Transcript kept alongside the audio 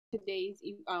today's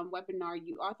webinar,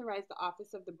 you authorize the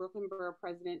Office of the Brooklyn Borough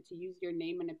President to use your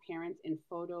name and appearance in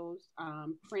photos,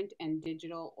 print and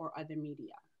digital or other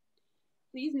media.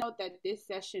 Please note that this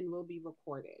session will be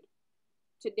recorded.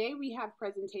 Today we have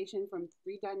presentation from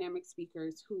three dynamic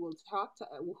speakers who will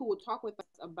talk with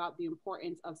us about the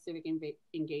importance of civic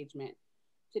engagement.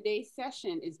 Today's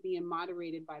session is being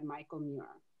moderated by Michael Muir.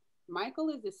 Michael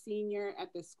is a senior at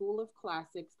the School of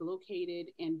Classics located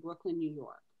in Brooklyn, New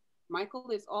York. Michael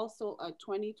is also a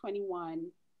 2021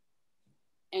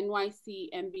 NYC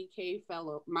MBK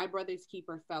Fellow, My Brother's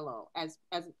Keeper Fellow,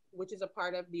 which is a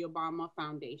part of the Obama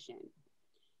Foundation.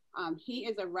 He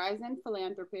is a rising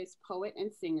philanthropist, poet,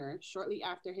 and singer. Shortly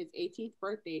after his 18th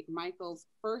birthday, Michael's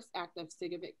first act of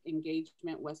civic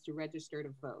engagement was to register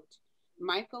to vote.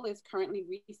 Michael is currently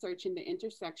researching the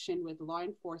intersection with law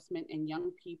enforcement and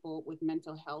young people with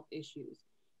mental health issues.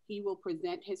 He will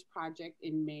present his project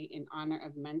in May in honor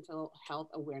of Mental Health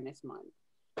Awareness Month.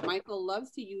 Michael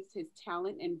loves to use his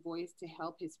talent and voice to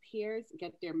help his peers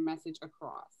get their message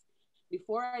across.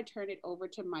 Before I turn it over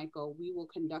to Michael, we will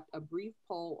conduct a brief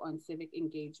poll on civic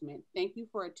engagement. Thank you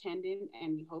for attending,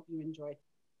 and we hope you enjoyed.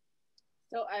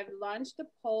 So I've launched the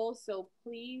poll, so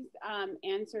please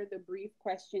answer the brief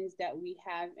questions that we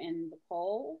have in the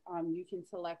poll. You can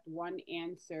select one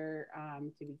answer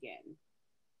to begin.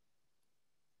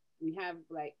 We have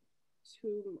like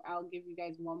two, I'll give you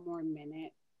guys one more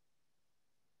minute.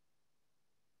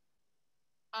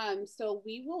 So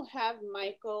we will have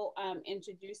Michael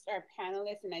introduce our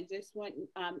panelists, and I just want,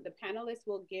 the panelists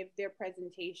will give their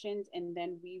presentations, and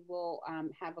then we will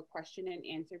have a question and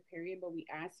answer period, but we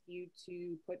ask you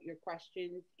to put your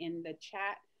questions in the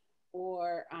chat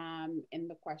or in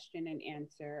the question and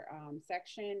answer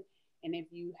section. And if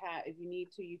you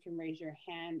need to, you can raise your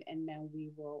hand and then we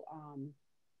will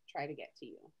try to get to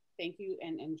you. Thank you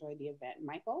and enjoy the event.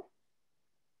 Michael?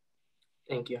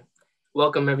 Thank you.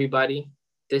 Welcome everybody.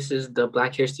 This is the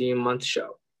Black History Month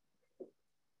show.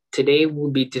 Today we'll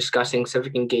be discussing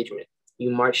civic engagement.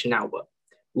 You march now what?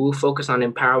 We will focus on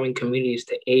empowering communities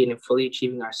to aid in fully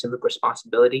achieving our civic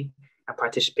responsibility and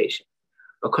participation.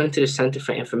 According to the Center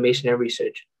for Information and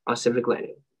Research on Civic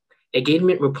Learning,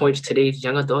 engagement reports today's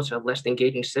young adults are less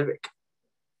engaged in civic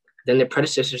than their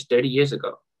predecessors 30 years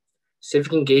ago.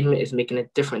 Civic engagement is making a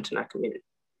difference in our community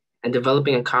and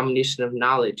developing a combination of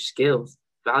knowledge, skills,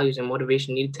 values, and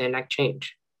motivation needed to enact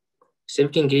change.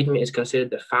 Civic engagement is considered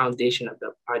the foundation of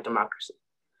our democracy.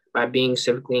 By being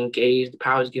civically engaged, the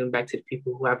power is given back to the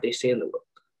people who have their say in the world.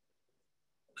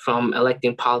 From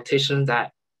electing politicians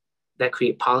that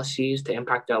create policies to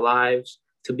impact their lives,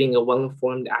 to being a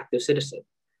well-informed, active citizen.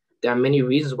 There are many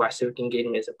reasons why civic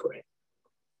engagement is important.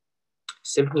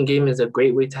 Civic engagement is a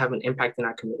great way to have an impact in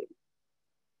our community,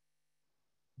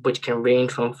 which can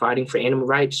range from fighting for animal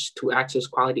rights to access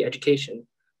quality education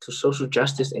to social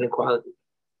justice and equality.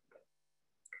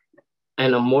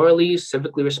 And a morally,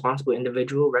 civically responsible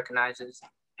individual recognizes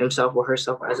himself or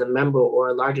herself as a member or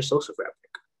a larger social fabric.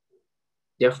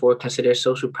 Therefore, considers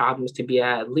social problems to be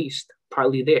at least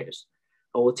partly theirs,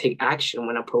 and will take action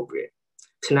when appropriate.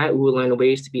 Tonight, we will learn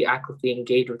ways to be actively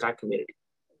engaged with our community.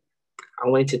 I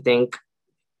wanted to thank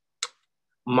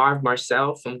Marv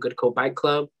Marcel from Good Co Bike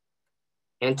Club,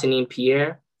 Antonine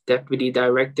Pierre, Deputy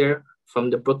Director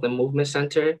from the Brooklyn Movement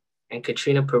Center, and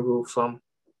Katrina Peru from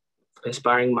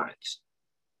Inspiring Minds.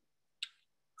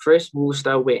 First, we will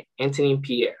start with Antonine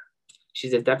Pierre.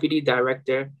 She's a Deputy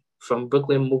Director from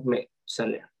Brooklyn Movement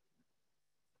Center.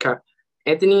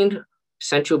 Antonine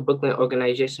Central Brooklyn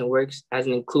Organization works as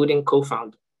an including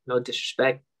co-founder, no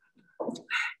disrespect,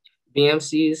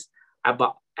 BMC's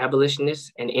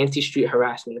Abolitionist and Anti-Street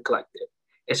Harassment Collective,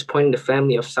 is supporting the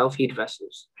family of South Heat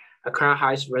vessels, a Crown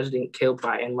Heights resident killed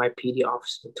by NYPD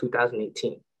officers in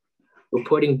 2018,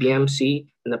 reporting BMC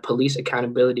and the Police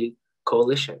Accountability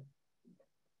Coalition.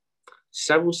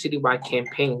 Several citywide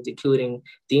campaigns, including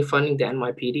defunding the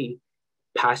NYPD,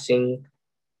 passing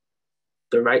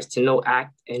the Rights to Know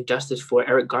Act, and Justice for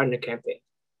Eric Gardner campaign.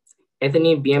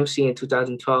 Antonine BMC in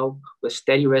 2012 with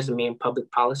steady resume in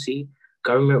public policy,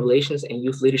 government relations, and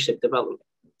youth leadership development.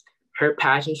 Her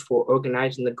passions for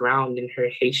organizing the ground in her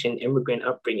Haitian immigrant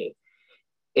upbringing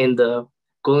in the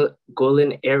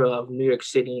golden era of New York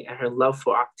City, and her love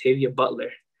for Octavia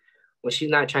Butler. When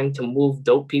she's not trying to move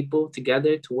dope people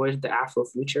together towards the Afro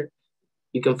future,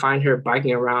 you can find her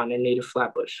biking around in native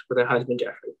Flatbush with her husband,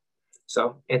 Jeffrey.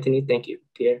 So, Anthony, thank you.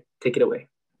 Pierre, take it away.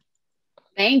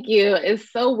 Thank you.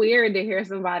 It's so weird to hear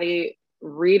somebody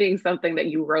reading something that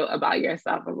you wrote about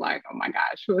yourself. I'm like, oh my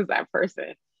gosh, who is that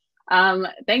person?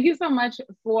 Thank you so much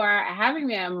for having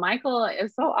me. And Michael,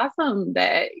 it's so awesome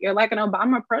that you're like an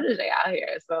Obama protege out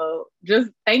here. So just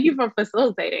thank you for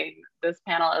facilitating this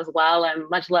panel as well. And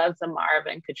much love to Marv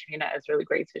and Katrina. It's really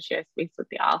great to share space with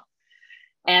y'all.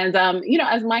 And,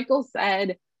 as Michael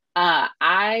said, I've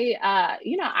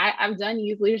done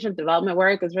youth leadership development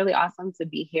work. It's really awesome to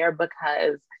be here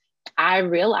because I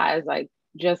realize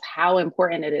just how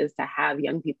important it is to have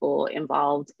young people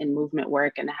involved in movement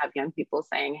work and to have young people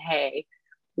saying, hey,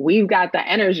 we've got the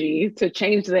energy to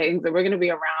change things and we're going to be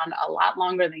around a lot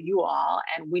longer than you all.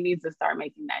 And we need to start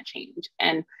making that change.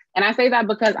 And I say that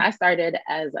because I started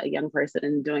as a young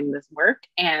person doing this work,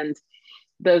 and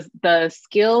the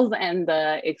skills and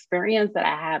the experience that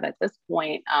I have at this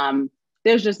point,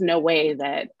 there's just no way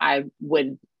that I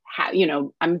would have,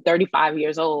 I'm 35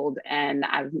 years old and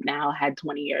I've now had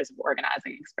 20 years of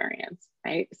organizing experience,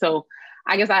 right? So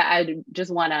I guess I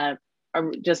just want to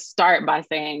just start by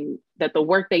saying that the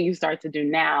work that you start to do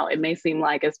now, it may seem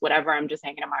like it's whatever, I'm just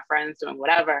hanging out with my friends doing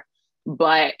whatever,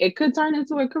 but it could turn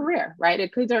into a career, right?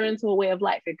 It could turn into a way of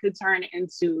life. It could turn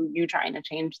into you trying to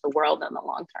change the world in the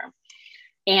long term.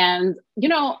 And,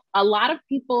 a lot of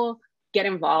people get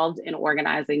involved in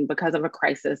organizing because of a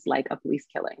crisis like a police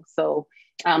killing. So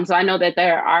I know that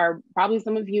there are probably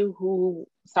some of you who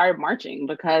started marching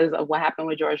because of what happened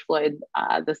with George Floyd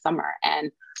this summer.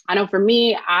 And I know for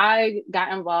me, I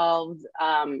got involved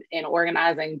in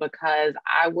organizing because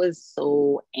I was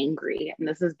so angry. And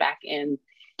this is back in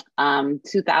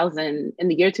 2000, in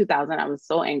the year 2000, I was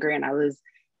so angry, and I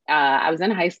was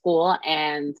in high school,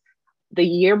 and the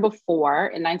year before,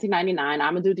 in 1999,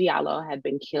 Amadou Diallo had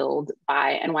been killed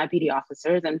by NYPD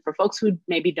officers. And for folks who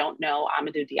maybe don't know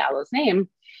Amadou Diallo's name,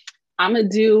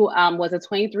 Amadou was a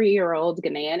 23-year-old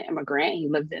Ghanaian immigrant. He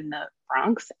lived in the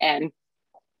Bronx, and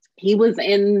he was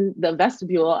in the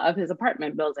vestibule of his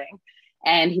apartment building,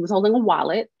 and he was holding a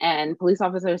wallet, and police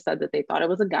officers said that they thought it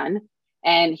was a gun.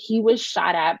 And he was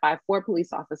shot at by 4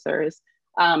 police officers.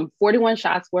 41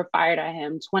 shots were fired at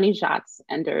him, 20 shots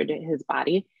entered his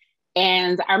body.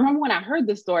 And I remember when I heard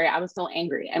this story, I was so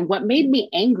angry. And what made me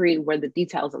angry were the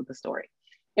details of the story.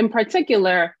 In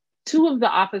particular, 2 of the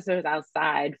officers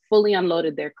outside fully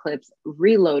unloaded their clips,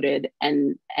 reloaded,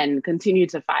 and continued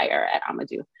to fire at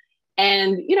Amadou.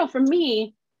 And, for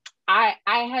me, I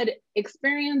had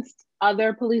experienced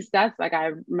other police deaths. Like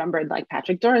I remembered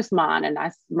Patrick Dorismond, and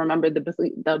I remembered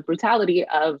the brutality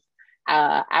of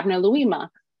Abner Louima.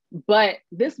 But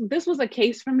this was a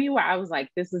case for me where I was like,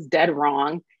 this is dead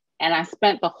wrong. And I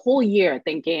spent the whole year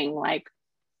thinking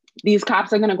these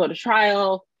cops are going to go to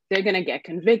trial. They're going to get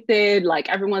convicted.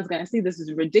 Everyone's going to see this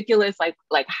is ridiculous.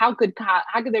 How could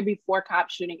there be 4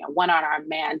 cops shooting at one unarmed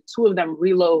man? 2 of them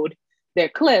reload their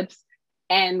clips,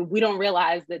 and we don't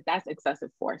realize that that's excessive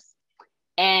force.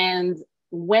 And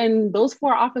when those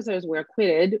 4 officers were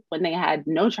acquitted, when they had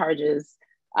no charges,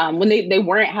 when they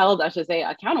weren't held, I should say,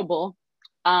 accountable,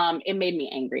 it made me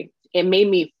angry. It made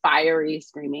me fiery,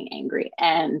 screaming angry.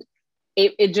 And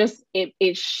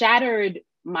it shattered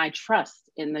my trust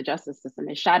in the justice system.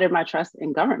 It shattered my trust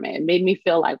in government. It made me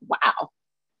feel like, wow,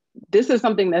 this is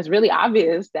something that's really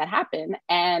obvious that happened.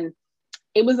 And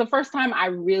it was the first time I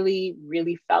really,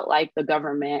 really felt like the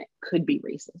government could be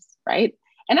racist, right?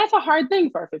 And that's a hard thing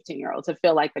for a 15-year-old to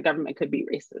feel like the government could be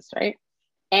racist, right?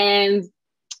 And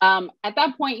at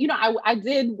that point, I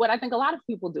did what I think a lot of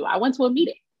people do. I went to a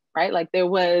meeting, right?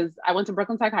 I went to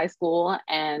Brooklyn Tech High School,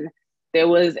 and there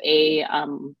was a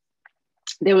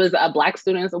Black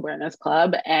Students Awareness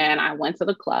Club, and I went to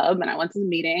the club, and I went to the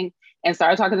meeting and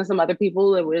started talking to some other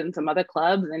people that were in some other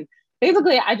clubs. And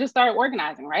basically I just started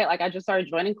organizing, right? I just started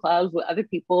joining clubs with other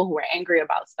people who were angry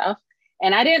about stuff.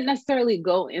 And I didn't necessarily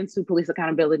go into police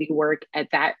accountability work at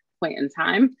that point in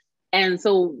time. And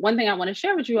so one thing I want to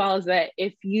share with you all is that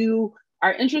if you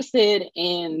are interested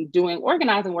in doing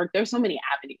organizing work, there's so many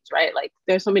avenues, right?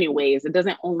 There's so many ways. It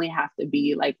doesn't only have to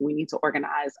be we need to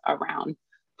organize around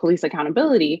police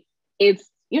accountability. It's,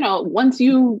 once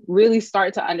you really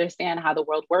start to understand how the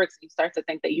world works, you start to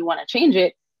think that you want to change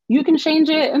it, you can change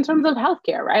it in terms of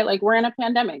healthcare, right? We're in a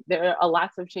pandemic. There are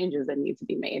lots of changes that need to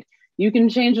be made. You can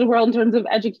change the world in terms of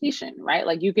education,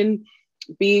 right? You can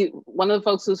be one of the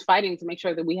folks who's fighting to make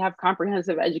sure that we have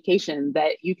comprehensive education,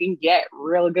 that you can get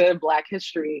real good Black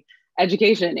history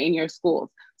education in your schools.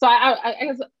 So I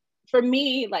guess for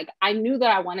me, I knew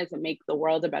that I wanted to make the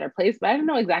world a better place, but I didn't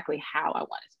know exactly how I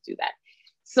wanted to do that.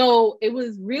 So it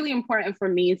was really important for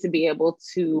me to be able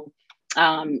to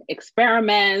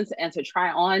experiment and to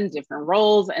try on different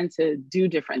roles and to do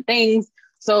different things.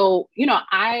 So,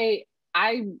 I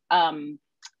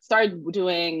I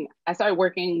started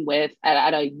working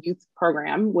at a youth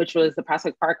program, which was the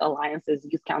Prospect Park Alliance's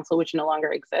Youth Council, which no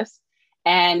longer exists.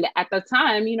 And at the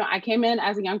time, I came in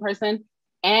as a young person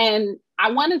and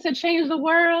I wanted to change the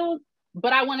world,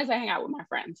 but I wanted to hang out with my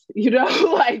friends,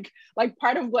 like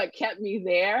part of what kept me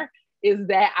there is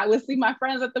that I would see my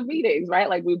friends at the meetings, right?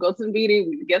 Like we'd go to the meeting,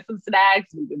 we would get some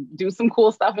snacks, we would do some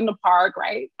cool stuff in the park,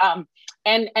 right?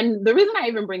 And the reason I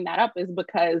even bring that up is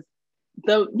because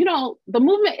the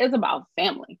movement is about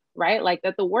family, right? Like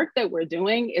that the work that we're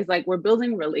doing is like, we're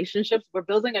building relationships, we're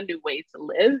building a new way to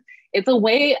live. It's a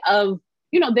way of,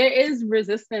 there is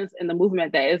resistance in the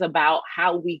movement that is about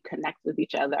how we connect with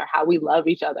each other, how we love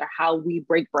each other, how we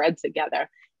break bread together.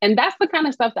 And that's the kind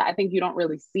of stuff that I think you don't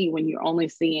really see when you're only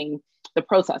seeing the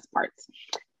protest parts.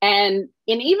 And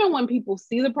even when people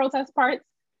see the protest parts,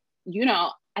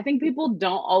 I think people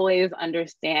don't always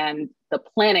understand the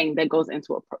planning that goes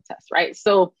into a protest, right?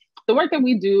 So the work that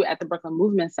we do at the Brooklyn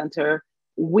Movement Center,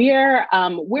 we're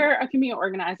a community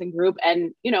organizing group.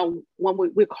 And, when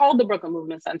we're called the Brooklyn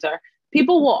Movement Center,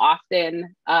 people will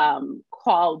often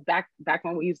call back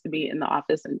when we used to be in the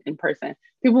office in person,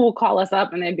 people will call us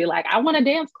up and they'd be like, I want a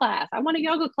dance class, I want a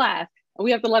yoga class. And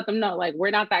we have to let them know, like,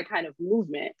 we're not that kind of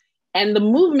movement. And the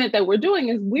movement that we're doing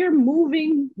is we're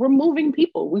moving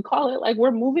people. We call it like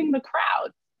we're moving the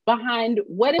crowd behind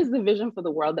what is the vision for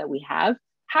the world that we have.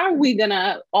 How are we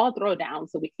gonna all throw down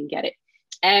so we can get it?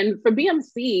 And for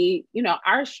BMC,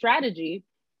 our strategy,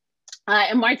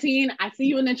 and Martine, I see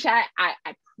you in the chat.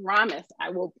 I promise I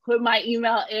will put my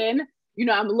email in.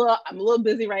 I'm a little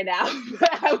busy right now,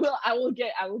 but I will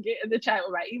get in the chat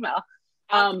with my email.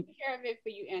 I'll take care of it for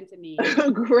you, Anthony.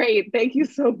 Great, thank you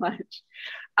so much.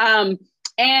 And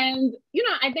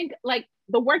I think like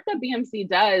the work that BMC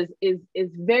does is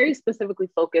very specifically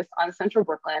focused on Central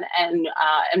Brooklyn.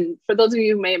 And for those of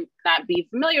you who may not be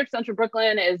familiar, Central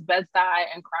Brooklyn is Bed-Stuy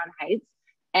and Crown Heights.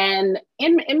 And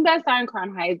in Bed-Stuy and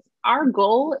Crown Heights, our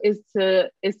goal is to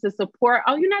support.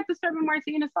 Oh, you're not disturbing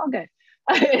Martine. It's all good.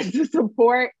 Is to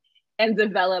support and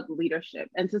develop leadership,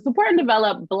 and to support and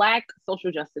develop Black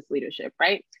social justice leadership,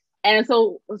 right? And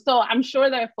so I'm sure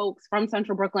there are folks from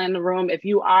Central Brooklyn in the room. If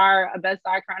you are a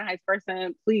Bed-Stuy, Crown Heights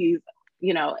person, please,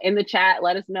 in the chat,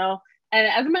 let us know. And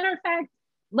as a matter of fact,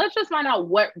 let's just find out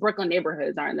what Brooklyn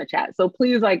neighborhoods are in the chat. So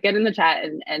please get in the chat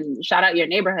and shout out your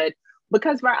neighborhood,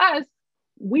 because for us,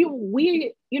 we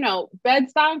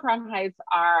Bed-Stuy and Crown Heights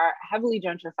are heavily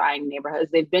gentrifying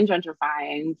neighborhoods. They've been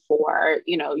gentrifying for,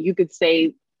 you could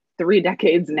say 3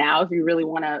 decades now, if you really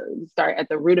want to start at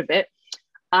the root of it.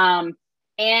 And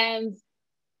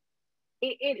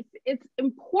it's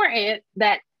important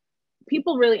that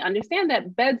people really understand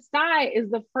that Bed-Stuy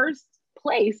is the first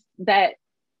place that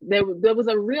there was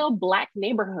a real Black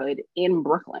neighborhood in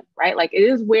Brooklyn, right? Like it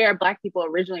is where Black people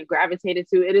originally gravitated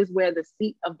to. It is where the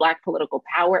seat of Black political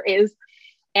power is.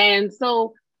 And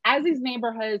so as these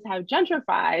neighborhoods have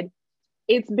gentrified,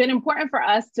 it's been important for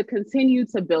us to continue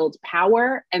to build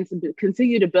power and to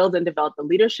continue to build and develop the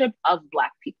leadership of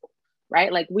Black people,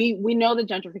 right? Like we know that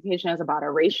gentrification is about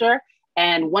erasure.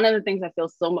 And one of the things I feel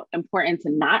so important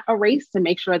to not erase, to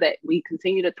make sure that we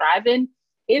continue to thrive in,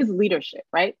 is leadership,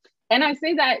 right? And I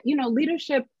say that,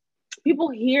 leadership, people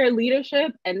hear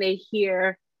leadership and they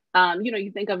hear,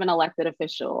 you think of an elected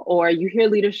official, or you hear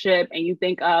leadership and you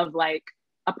think of like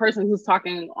a person who's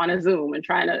talking on a Zoom and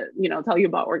trying to, tell you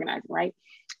about organizing, right?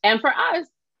 And for us,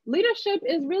 leadership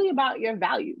is really about your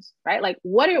values, right? Like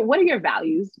what are your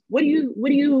values?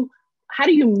 How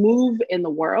do you move in the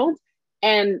world?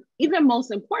 And even most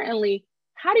importantly,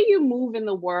 how do you move in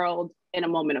the world in a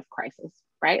moment of crisis,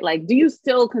 right? Like, do you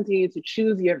still continue to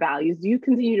choose your values? Do you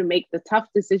continue to make the tough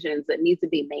decisions that need to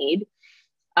be made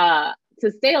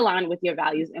to stay aligned with your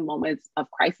values in moments of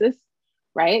crisis,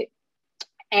 right?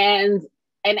 And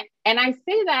I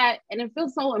say that, and it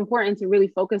feels so important to really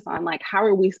focus on like, how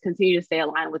are we continue to stay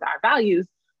aligned with our values,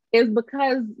 is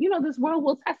because, this world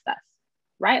will test us,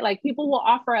 right? Like people will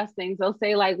offer us things. They'll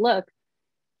say like, look,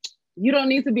 you don't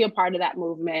need to be a part of that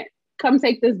movement. Come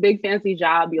take this big fancy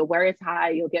job. You'll wear a tie.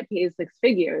 You'll get paid 6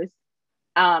 figures.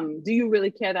 Do you really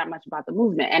care that much about the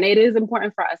movement? And it is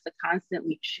important for us to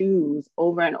constantly choose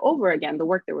over and over again the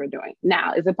work that we're doing.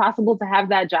 Now, is it possible to have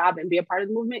that job and be a part of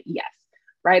the movement? Yes,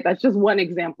 right? That's just one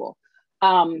example.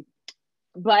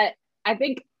 But I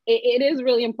think it is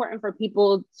really important for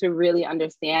people to really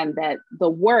understand that the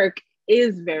work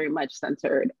is very much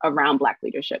centered around Black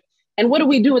leadership. And what do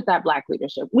we do with that Black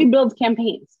leadership? We build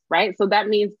campaigns, right? So that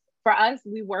means for us,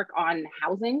 we work on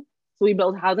housing. So we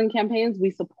build housing campaigns.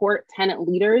 We support tenant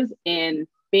leaders in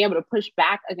being able to push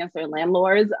back against their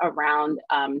landlords around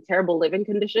terrible living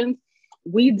conditions.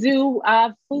 We do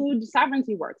food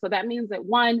sovereignty work. So that means that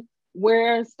one,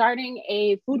 we're starting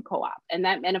a food co-op, and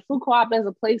a food co-op is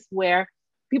a place where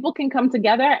people can come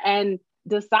together and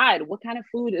decide what kind of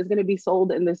food is going to be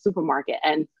sold in the supermarket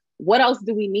and what else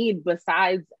do we need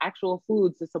besides actual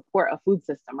food to support a food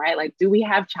system, right? Like, do we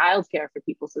have childcare for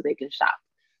people so they can shop?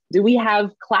 Do we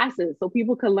have classes so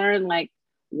people can learn like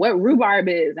what rhubarb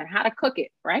is and how to cook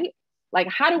it, right? Like,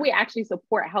 how do we actually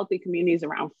support healthy communities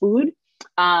around food?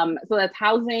 So that's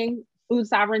housing, food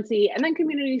sovereignty, and then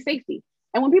community safety.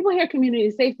 And when people hear community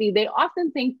safety, they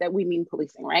often think that we mean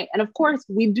policing, right? And of course,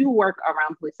 we do work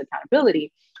around police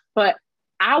accountability, but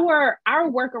our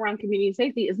work around community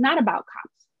safety is not about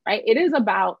cops, right? It is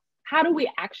about how do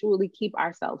we actually keep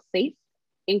ourselves safe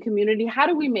in community? How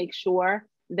do we make sure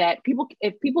that people,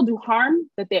 if people do harm,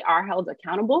 that they are held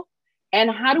accountable? And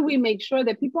how do we make sure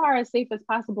that people are as safe as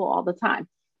possible all the time?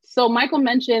 So Michael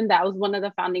mentioned that I was one of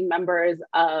the founding members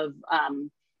of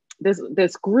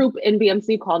this group in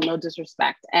BMC called No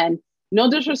Disrespect. And No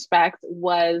Disrespect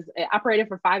it operated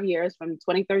for 5 years from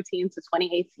 2013 to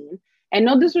 2018. And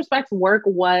No Disrespect's work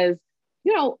was,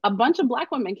 you know, a bunch of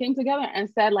Black women came together and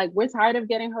said, like, we're tired of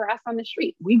getting harassed on the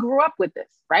street. We grew up with this,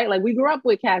 right? Like, we grew up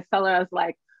with cats telling us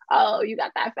like, oh, you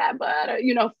got that fat butt, or,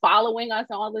 you know, following us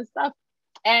and all this stuff.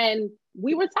 And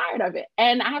we were tired of it.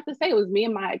 And I have to say, it was me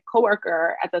and my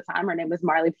coworker at the time. Her name was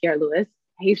Marley Pierre-Louis,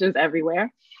 Haitians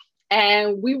everywhere.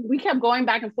 And we kept going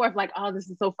back and forth like, oh, this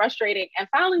is so frustrating. And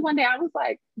finally, one day I was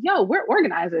like, yo, we're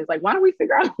organizers. Like, why don't we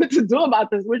figure out what to do about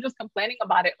this? We're just complaining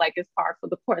about it like it's par for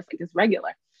the course, like it's regular.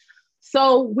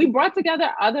 So we brought together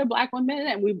other Black women,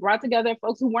 and we brought together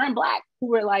folks who weren't Black, who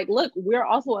were like, look, we're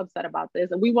also upset about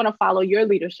this, and we want to follow your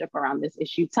leadership around this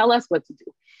issue. Tell us what to do.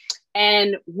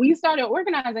 And we started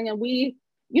organizing, and we,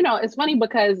 you know, it's funny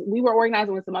because we were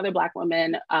organizing with some other Black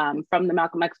women from the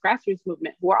Malcolm X grassroots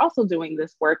movement who are also doing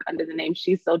this work under the name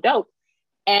She's So Dope.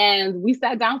 And we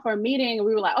sat down for a meeting and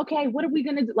we were like, okay, what are we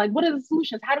going to do? Like, what are the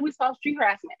solutions? How do we solve street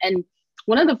harassment? And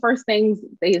one of the first things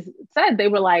they said, they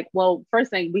were like, well,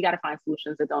 first thing, we got to find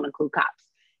solutions that don't include cops.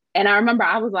 And I remember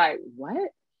I was like,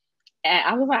 what? And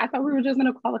I was like, I thought we were just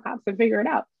going to call the cops and figure it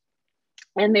out.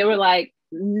 And they were like,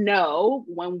 no,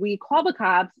 when we call the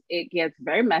cops, it gets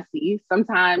very messy.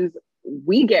 Sometimes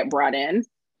we get brought in.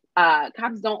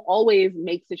 Cops don't always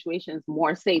make situations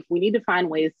more safe. We need to find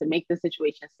ways to make the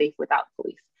situation safe without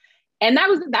police. And that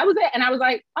was it. And I was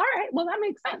like, all right, well, that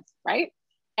makes sense, right?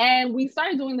 And we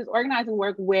started doing this organizing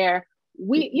work where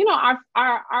we, you know,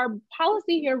 our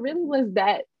policy here really was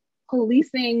that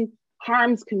policing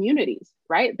harms communities,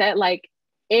 right? That like,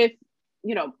 if,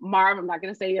 you know, Marv, I'm not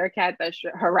going to say you're a cat that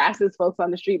harasses folks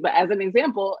on the street, but as an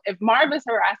example, if Marv is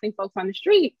harassing folks on the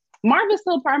street, Marv is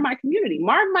still part of my community.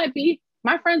 Marv might be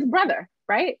my friend's brother,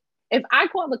 right? If I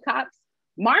call the cops,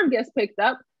 Marv gets picked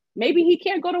up. Maybe he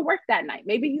can't go to work that night.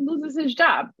 Maybe he loses his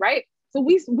job, right? So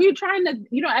we're trying to,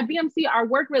 you know, at BMC, our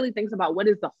work really thinks about what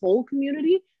is the whole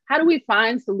community? How do we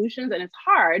find solutions? And it's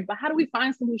hard, but how do we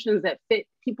find solutions that fit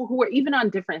people who are even on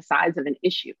different sides of an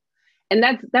issue? And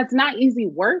that's not easy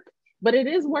work, but it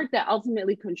is work that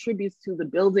ultimately contributes to the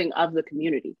building of the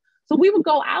community. So we would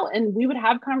go out and we would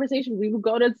have conversations. We would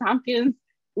go to Tompkins.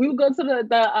 We would go to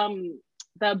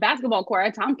the basketball court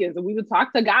at Tompkins, and we would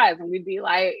talk to guys and we'd be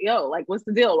like, yo, like, what's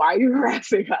the deal? Why are you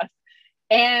harassing us?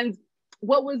 And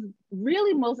what was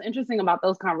really most interesting about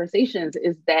those conversations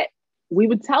is that we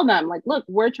would tell them, like, look,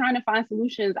 we're trying to find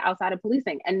solutions outside of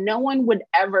policing. And no one would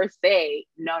ever say,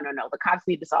 no, the cops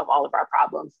need to solve all of our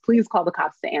problems. Please call the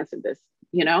cops to answer this,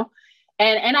 you know?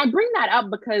 And I bring that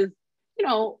up because, you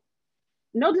know,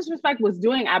 No Disrespect was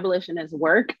doing abolitionist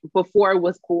work before it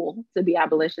was cool to be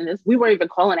abolitionist. We weren't even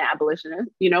calling it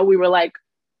abolitionist. You know, we were like,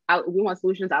 we want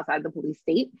solutions outside the police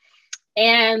state.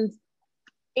 And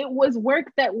it was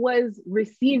work that was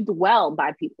received well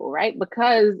by people, right?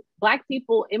 Because Black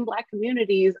people in Black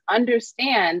communities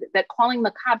understand that calling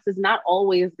the cops is not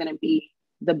always going to be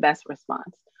the best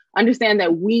response. Understand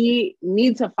that we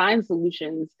need to find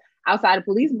solutions outside of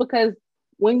police, because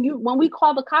when we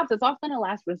call the cops, it's often a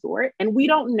last resort, and we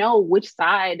don't know which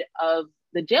side of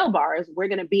the jail bars we're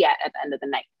going to be at the end of the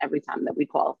night every time that we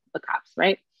call the cops,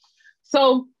 right?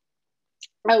 So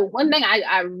one thing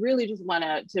I really just want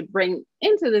to bring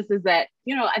into this is that,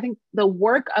 you know, I think the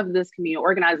work of this community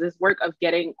organizers, work of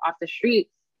getting off the street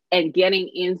and getting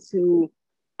into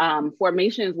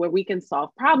formations where we can solve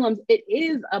problems, it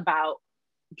is about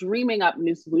dreaming up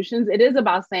new solutions. It is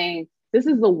about saying, this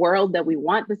is the world that we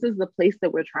want. This is the place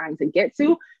that we're trying to get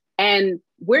to. And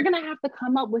we're going to have to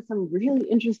come up with some really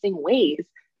interesting ways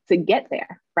to get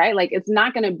there, right? Like, it's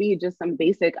not going to be just some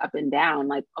basic up and down,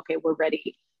 like, okay, we're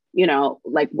ready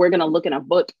like we're going to look in a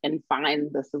book and find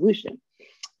the solution.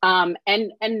 As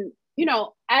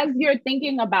you're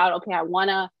thinking about, okay, I want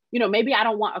to, maybe I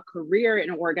don't want a career in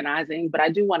organizing, but I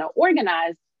do want to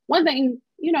organize. One thing,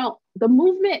 the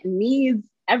movement needs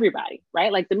everybody,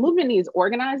 right? Like the movement needs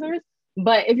organizers.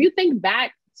 But if you think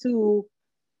back to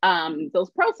those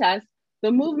protests,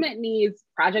 the movement needs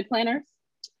project planners.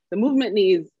 The movement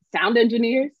needs sound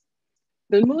engineers.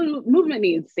 The movement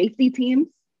needs safety teams,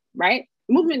 right?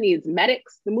 The movement needs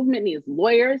medics. The movement needs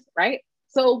lawyers, right?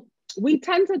 So we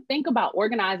tend to think about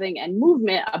organizing and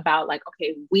movement about like,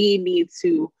 okay, we need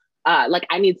to,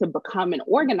 I need to become an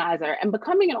organizer. And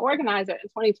becoming an organizer in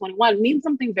 2021 means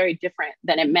something very different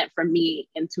than it meant for me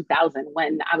in 2000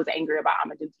 when I was angry about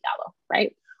Amadou Diallo,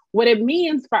 right? What it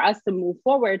means for us to move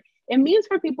forward, it means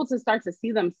for people to start to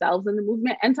see themselves in the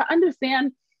movement and to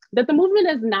understand that the movement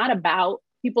is not about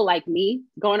people like me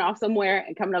going off somewhere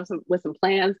and coming up with some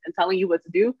plans and telling you what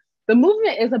to do. The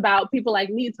movement is about people like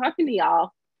me talking to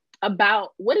y'all about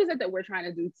what is it that we're trying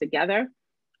to do together?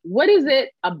 What is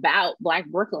it about Black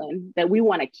Brooklyn that we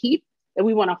want to keep, that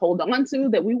we want to hold on to,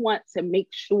 that we want to make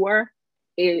sure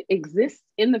it exists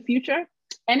in the future?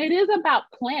 And it is about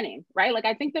planning, right? Like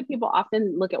I think that people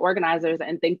often look at organizers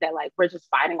and think that like we're just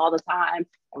fighting all the time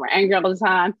and we're angry all the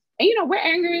time. And we're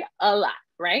angry a lot,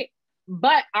 right?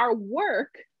 But our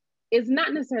work is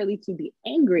not necessarily to be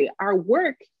angry. Our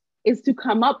work is to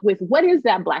come up with what is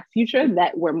that Black future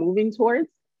that we're moving towards?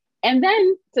 And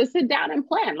then to sit down and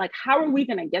plan, like, how are we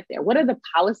going to get there? What are the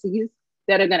policies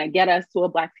that are going to get us to a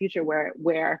Black future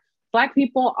where Black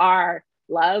people are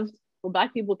loved, where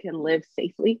Black people can live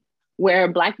safely, where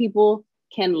Black people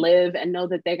can live and know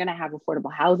that they're going to have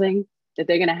affordable housing, that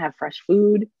they're going to have fresh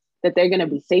food, that they're going to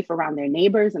be safe around their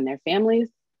neighbors and their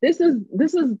families. This is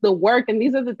the work. And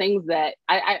these are the things that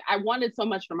I wanted so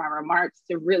much from my remarks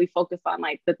to really focus on,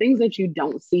 like the things that you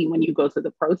don't see when you go to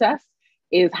the protest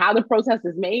is how the protest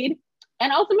is made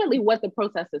and ultimately what the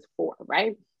protest is for,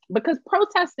 right? Because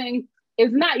protesting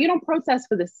is not, you don't protest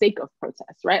for the sake of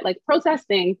protest, right? Like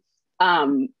protesting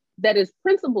that is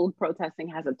principled protesting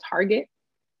has a target,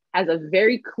 has a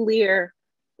very clear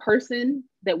person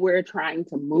that we're trying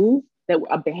to move, that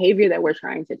a behavior that we're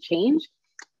trying to change,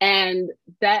 and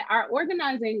that our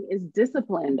organizing is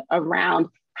disciplined around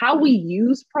how we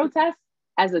use protest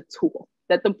as a tool,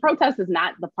 that the protest is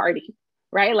not the party,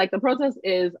 right? Like the protest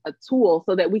is a tool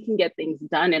so that we can get things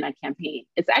done in a campaign.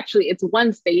 It's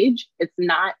one stage. It's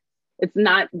not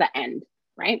the end,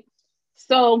 right?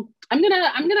 So I'm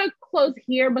gonna close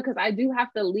here because I do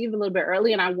have to leave a little bit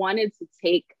early and I wanted to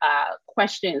take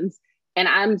questions. And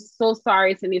I'm so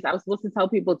sorry, Denise, I was supposed to tell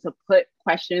people to put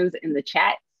questions in the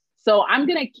chat. So I'm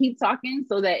gonna keep talking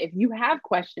so that if you have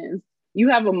questions, you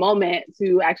have a moment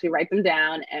to actually write them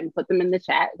down and put them in the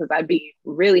chat because I'd be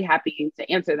really happy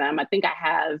to answer them. I think I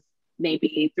have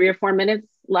maybe 3 or 4 minutes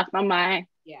left on my.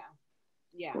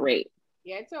 Yeah. Great.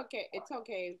 Yeah, it's okay. It's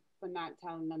okay for not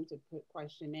telling them to put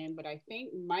question in, but I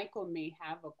think Michael may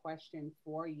have a question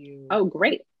for you. Oh,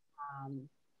 great.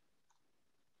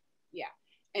 Yeah.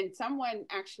 And someone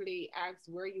actually asked,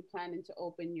 where are you planning to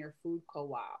open your food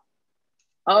co-op?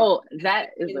 Oh, that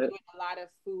is doing a lot of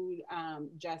food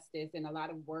justice and a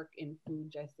lot of work in food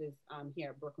justice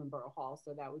here at Brooklyn Borough Hall.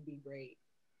 So that would be great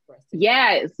for us to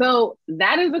Yeah, so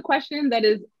that is a question that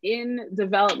is in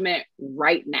development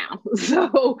right now.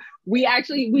 So we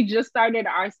just started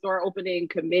our store opening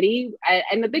committee.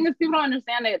 And the thing is, people don't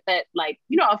understand that like,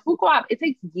 a food co-op, it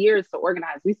takes years to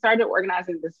organize. We started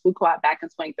organizing this food co-op back in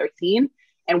 2013,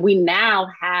 and we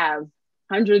now have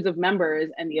hundreds of members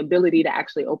and the ability to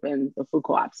actually open the food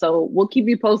co-op. So we'll keep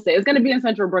you posted. It's going to be in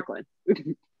Central Brooklyn.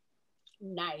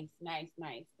 Nice.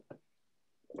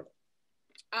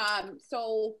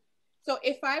 So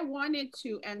if I wanted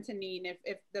to, Antonine,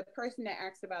 if the person that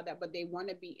asked about that, but they want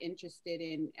to be interested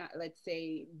in, let's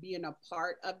say, being a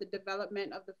part of the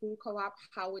development of the food co-op,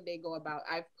 how would they go about?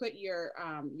 I've put your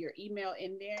email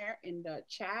in there in the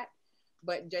chat,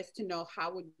 but just to know,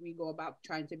 how would we go about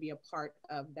trying to be a part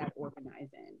of that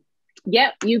organizing?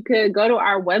 Yep, you could go to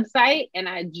our website, and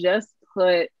I just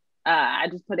put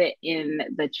it in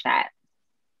the chat.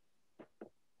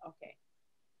 Okay.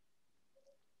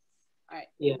 All right.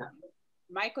 Yeah.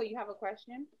 Michael, you have a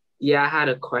question? Yeah, I had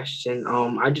a question.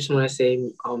 I just want to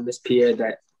say, Ms. Pierre,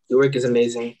 that your work is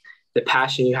amazing. The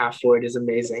passion you have for it is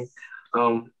amazing.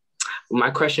 My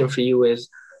question for you is,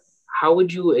 how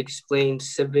would you explain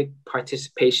civic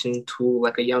participation to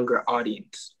like a younger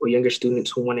audience or younger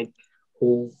students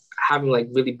who haven't like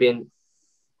really been,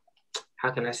 how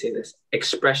can I say this,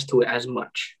 expressed to it as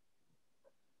much?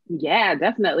 Yeah,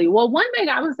 definitely. Well, one thing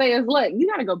I would say is, look, you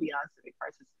got to go beyond civic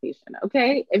participation. participation,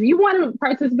 okay? If you want to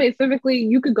participate civically,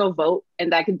 you could go vote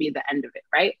and that could be the end of it,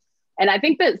 right? And I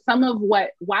think that some of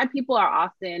why people are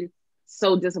often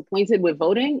so disappointed with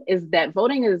voting is that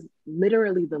voting is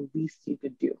literally the least you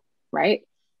could do, right?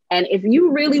 And if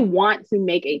you really want to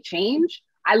make a change,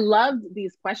 I loved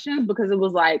these questions because it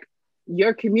was like,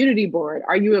 your community board,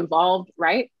 are you involved,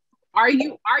 right? Are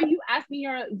you asking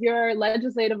your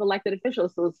legislative elected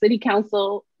officials, so city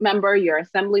council member, your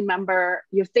assembly member,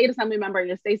 your state assembly member,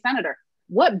 your state senator,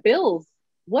 what bills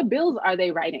are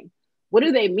they writing? What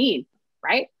do they mean,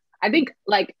 right? I think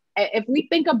like if we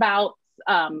think about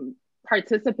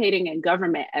participating in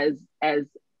government as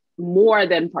more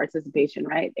than participation,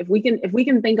 right? If we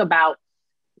can think about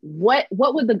what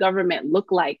would the government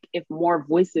look like if more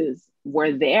voices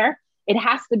were there, it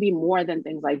has to be more than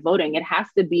things like voting. It has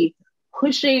to be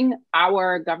pushing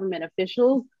our government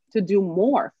officials to do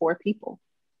more for people.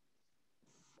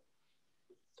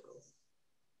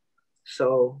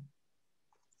 So,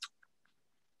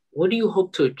 what do you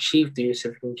hope to achieve through your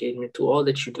civic engagement, to all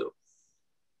that you do?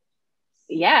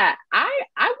 Yeah, I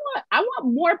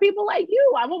want more people like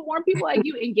you. I want more people like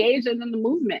you engaged in the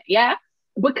movement. Yeah,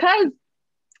 because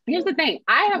here's the thing.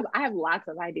 I have lots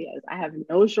of ideas. I have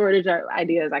no shortage of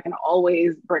ideas. I can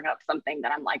always bring up something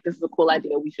that I'm like, this is a cool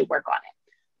idea. We should work on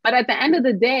it. But at the end of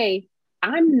the day,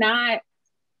 I'm not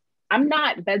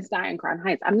Bed-Stuy and Crown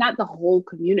Heights. I'm not the whole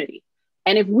community.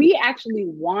 And if we actually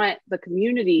want the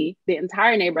community, the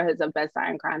entire neighborhoods of Bed-Stuy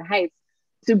and Crown Heights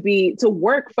to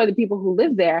work for the people who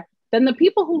live there, then the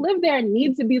people who live there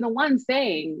need to be the ones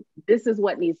saying, this is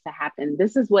what needs to happen.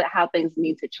 This is how things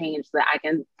need to change so that I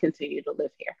can continue to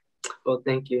live here. Well,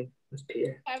 thank you, Ms.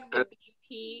 Pierre. I have the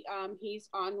BP. He's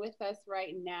on with us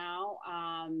right now.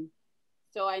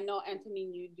 So I know, Anthony,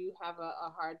 you do have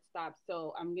a hard stop.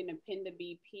 So I'm going to pin the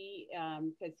BP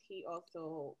because he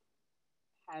also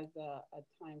has a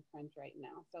time crunch right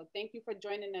now. So thank you for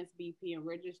joining us, BP. And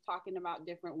we're just talking about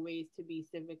different ways to be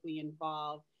civically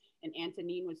involved. And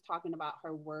Antonine was talking about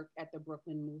her work at the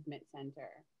Brooklyn Movement Center.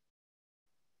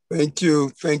 Thank you.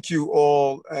 Thank you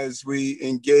all as we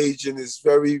engage in this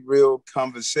very real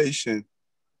conversation.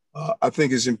 I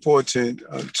think it's important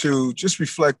to just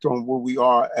reflect on where we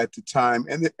are at the time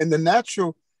and the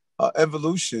natural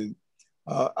evolution.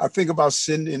 I think about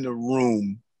sitting in a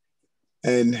room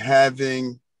and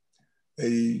having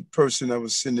a person that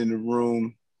was sitting in the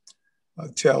room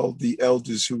tell the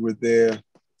elders who were there,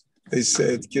 they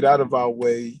said, get out of our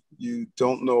way. You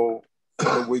don't know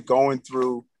what we're going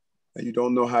through and you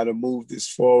don't know how to move this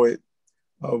forward.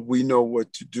 We know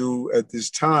what to do at this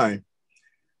time.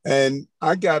 And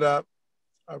I got up,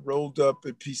 I rolled up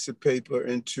a piece of paper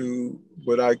into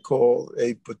what I call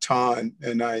a baton,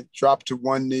 and I dropped to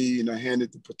one knee and I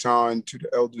handed the baton to the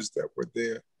elders that were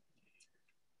there.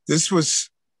 This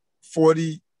was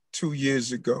 42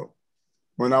 years ago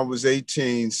when I was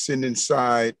 18, sitting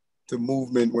inside the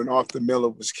movement when Arthur Miller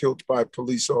was killed by a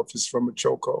police officer from a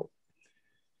chokehold.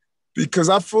 Because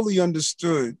I fully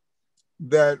understood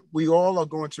that we all are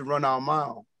going to run our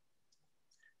mile.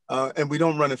 And we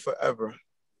don't run it forever.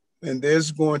 And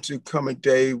there's going to come a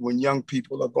day when young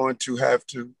people are going to have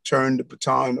to turn the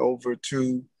baton over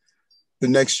to the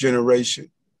next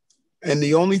generation. And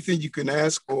the only thing you can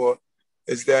ask for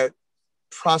is that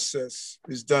process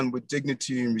is done with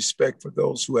dignity and respect for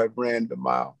those who have ran the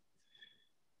mile.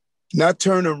 Nat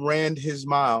Turner ran his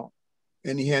mile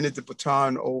and he handed the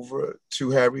baton over to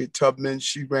Harriet Tubman.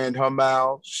 She ran her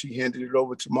mile. She handed it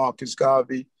over to Marcus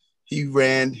Garvey. He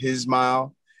ran his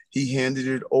mile. He handed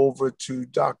it over to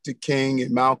Dr. King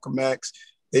and Malcolm X.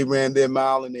 They ran their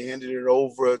mile and they handed it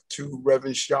over to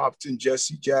Reverend Sharpton,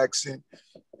 Jesse Jackson,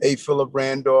 A. Philip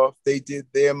Randolph. They did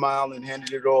their mile and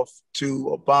handed it off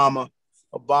to Obama.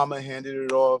 Obama handed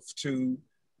it off to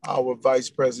our Vice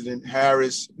President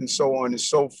Harris, and so on and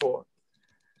so forth.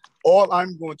 All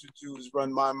I'm going to do is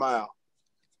run my mile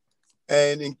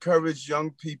and encourage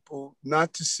young people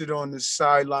not to sit on the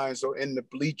sidelines or in the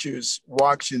bleachers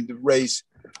watching the race,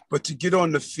 but to get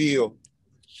on the field,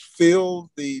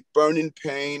 feel the burning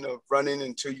pain of running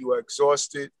until you are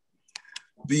exhausted,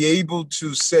 be able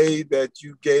to say that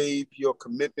you gave your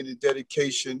commitment and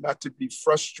dedication, not to be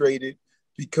frustrated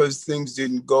because things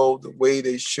didn't go the way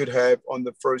they should have on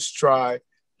the first try,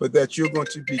 but that you're going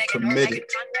to be committed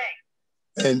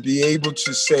and be able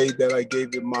to say that I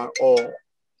gave it my all.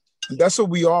 And that's what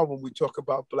we are when we talk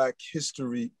about Black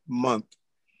History Month.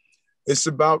 It's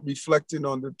about reflecting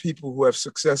on the people who have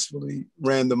successfully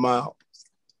ran the mile.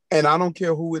 And I don't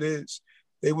care who it is.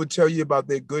 They would tell you about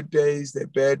their good days, their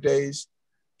bad days.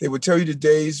 They would tell you the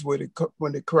days when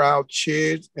the crowd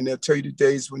cheered, and they'll tell you the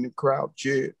days when the crowd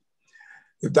jeered.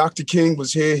 If Dr. King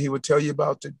was here, he would tell you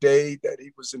about the day that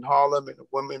he was in Harlem and a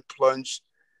woman plunged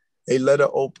a letter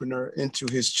opener into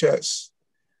his chest.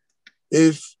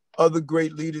 If other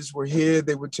great leaders were here,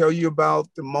 they would tell you about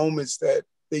the moments that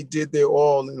they did their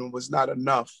all and it was not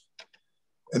enough.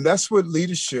 And that's what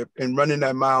leadership and running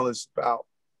that mile is about.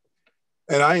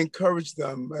 And I encourage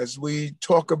them as we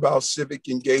talk about civic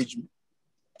engagement,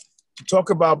 to talk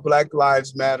about Black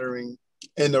Lives Mattering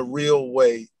in a real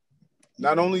way.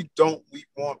 Not only don't we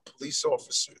want police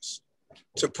officers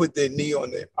to put their knee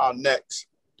on our necks,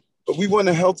 but we want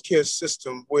a healthcare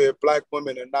system where Black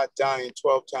women are not dying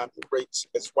 12 times the rates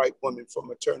as white women from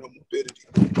maternal morbidity.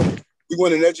 We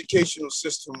want an educational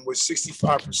system where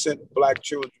 65% of Black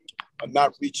children are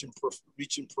not reaching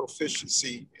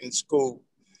proficiency in school,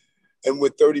 and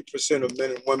where 30% of men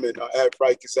and women are at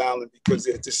Rikers Island because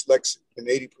they're dyslexic, and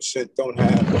 80% don't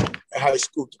have a high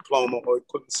school diploma or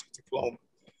equivalency diploma.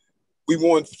 We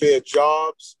want fair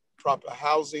jobs, proper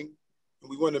housing, and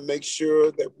we want to make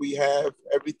sure that we have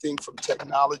everything from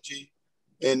technology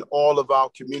in all of our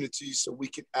communities so we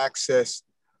can access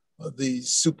the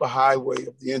superhighway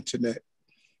of the internet.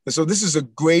 And so this is a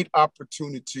great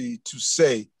opportunity to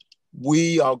say,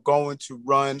 we are going to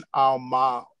run our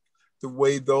mile the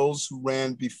way those who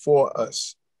ran before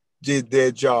us did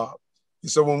their job.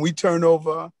 And so when we turn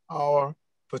over our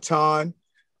baton,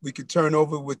 we can turn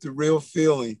over with the real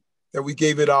feeling that we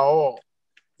gave it our all.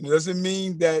 And it doesn't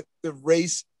mean that the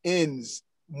race ends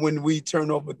when we turn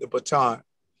over the baton.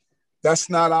 That's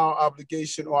not our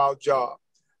obligation or our job.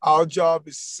 Our job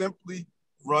is simply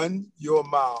run your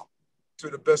mile to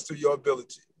the best of your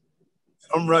ability.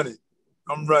 And I'm running.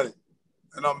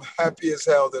 And I'm happy as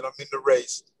hell that I'm in the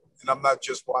race and I'm not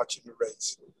just watching the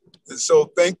race. And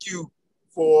so thank you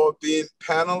for being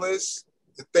panelists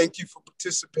and thank you for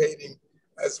participating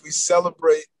as we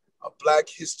celebrate a Black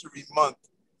History Month.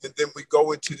 And then we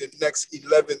go into the next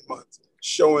 11th month,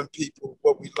 showing people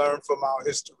what we learned from our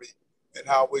history and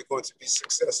how we're going to be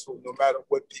successful no matter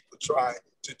what people try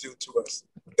to do to us.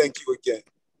 Thank you again.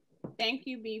 Thank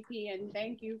you, BP, and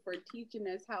thank you for teaching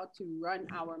us how to run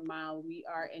our mile. We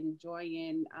are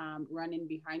enjoying running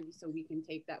behind you so we can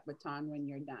take that baton when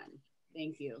you're done.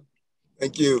 Thank you.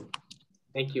 Thank you.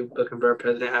 Thank you, Borough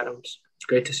President Adams. It's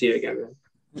great to see you again, man.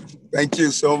 Thank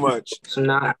you so much. So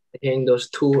now, after hearing those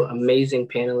two amazing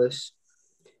panelists,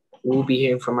 we'll be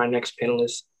hearing from our next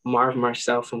panelist, Marv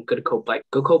Marcel from Good Code Bike.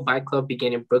 Good Code Bike Club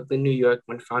began in Brooklyn, New York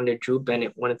when founder Drew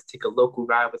Bennett wanted to take a local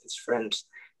ride with his friends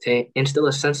to instill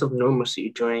a sense of normalcy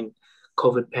during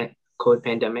COVID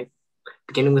pandemic.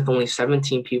 Beginning with only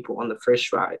 17 people on the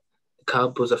first ride, the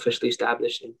club was officially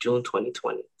established in June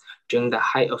 2020, during the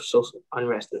height of social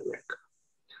unrest in America.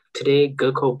 Today,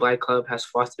 Good Code Bike Club has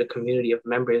fostered a community of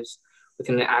members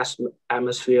within an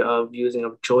atmosphere of using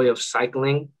a joy of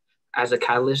cycling as a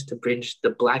catalyst to bridge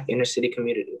the Black inner city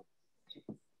community.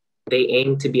 They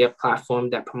aim to be a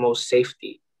platform that promotes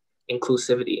safety,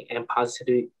 inclusivity, and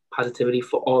positivity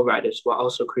for all riders, while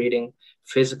also creating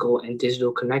physical and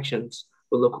digital connections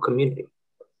with local community.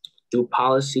 Through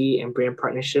policy and brand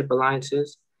partnership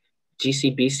alliances,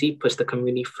 GCBC puts the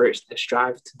community first and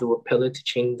strives to do a pillar to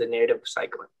change the narrative of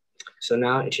cycling. So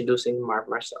now introducing Marv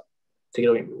Marcel. Take it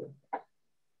away, Marv.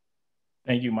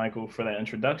 Thank you, Michael, for that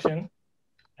introduction.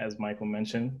 As Michael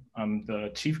mentioned, I'm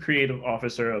the Chief Creative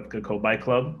Officer of Good Code Bike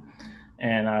Club,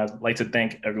 and I'd like to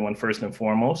thank everyone first and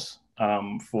foremost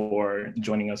for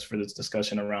joining us for this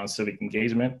discussion around civic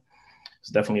engagement. It's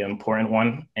definitely an important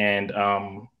one. And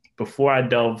before I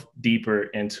delve deeper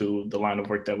into the line of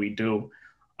work that we do,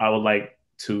 I would like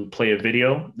to play a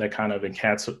video that kind of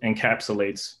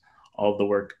encapsulates all of the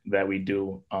work that we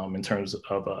do in terms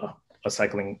of a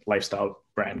cycling lifestyle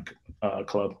brand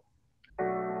club.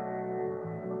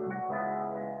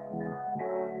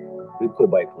 Good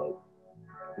Code Bike Club.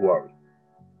 Who are we?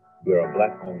 We are a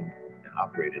Black-owned and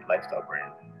operated lifestyle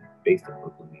brand based in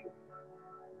Brooklyn, New York.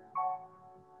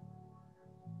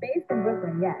 Based in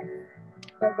Brooklyn, yes,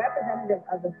 but representative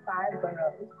of the 5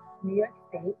 boroughs, New York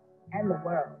State, and the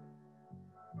world.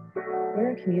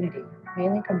 We're a community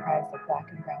mainly comprised of Black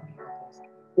and brown New Yorkers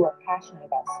who are passionate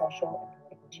about social and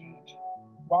political change,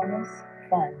 wellness,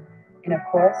 fun, and of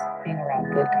course, being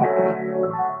around good company.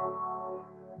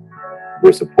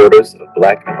 We're supporters of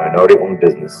Black and minority-owned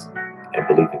business and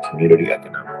believe in community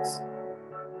economics.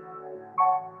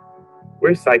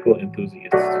 We're cycle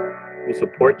enthusiasts who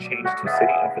support change to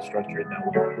city infrastructure that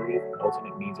will improve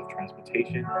alternate means of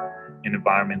transportation and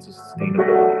environmental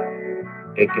sustainability,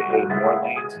 aka more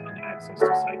lanes and access to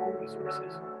cycle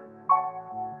resources.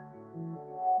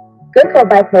 Good Code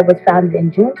Bike Club was founded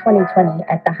in June 2020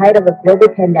 at the height of a global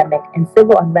pandemic and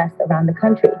civil unrest around the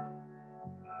country.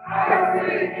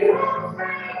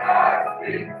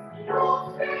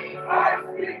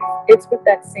 It's with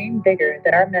that same vigor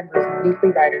that our members and weekly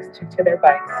riders took to their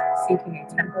bikes, seeking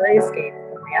a temporary escape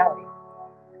from reality.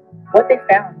 What they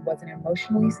found was an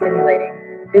emotionally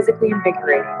stimulating, physically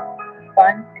invigorating,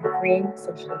 fun, and freeing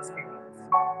social experience.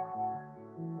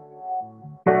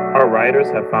 Our riders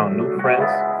have found new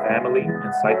friends, family,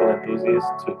 and cycle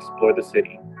enthusiasts to explore the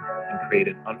city and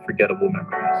created unforgettable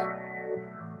memories.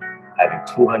 Having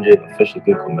 200 official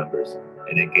GoodCo members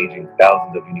and engaging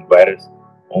thousands of unique riders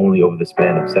only over the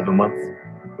span of 7 months,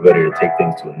 we're ready to take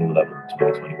things to a new level in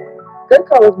 2021.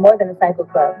 GoodCo is more than a cycle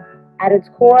club. At its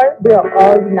core, we are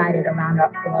all united around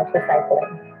our love for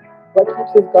cycling. What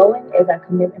keeps us going is our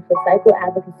commitment for cycle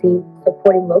advocacy,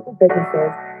 supporting local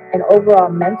businesses, and overall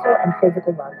mental and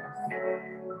physical wellness.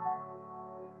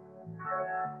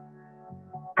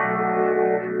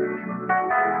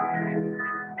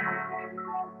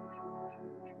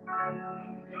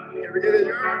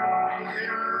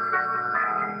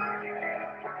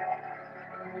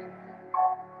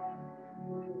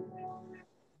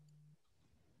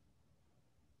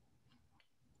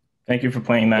 Thank you for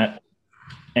playing that.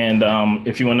 And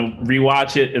if you want to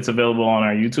rewatch it, it's available on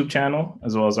our YouTube channel,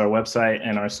 as well as our website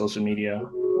and our social media.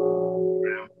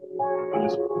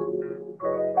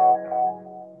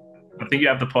 I think you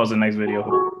have to pause the next video.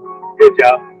 Good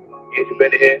job. Andrew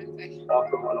Bennett here,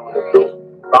 also one on the show,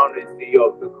 founder and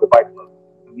CEO of the GoodCo Bike Club.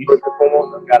 First and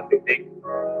foremost, I've got to say thank you.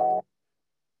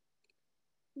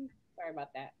 Sorry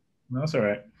about that. That's all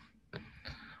right.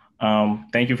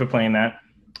 Thank you for playing that.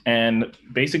 And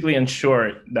basically, in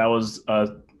short, that was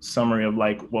a summary of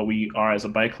like what we are as a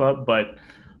bike club. But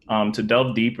to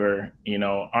delve deeper, you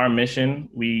know, our mission,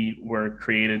 we were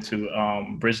created to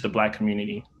bridge the Black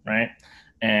community, right?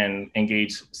 And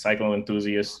engage cycle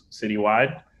enthusiasts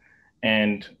citywide.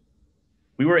 And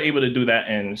we were able to do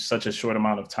that in such a short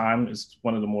amount of time. It's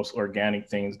one of the most organic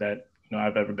things that, you know,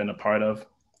 I've ever been a part of.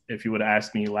 If you would have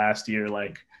asked me last year,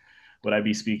 like, would I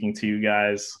be speaking to you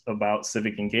guys about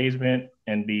civic engagement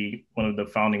and be one of the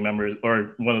founding members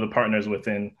or one of the partners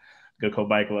within GoodCo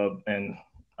Bike Club? And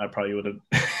I probably would have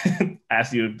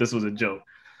asked you if this was a joke.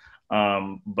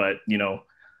 But, you know,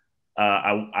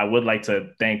 I would like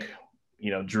to thank,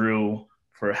 you know, Drew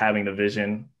for having the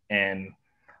vision and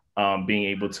being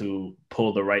able to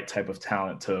pull the right type of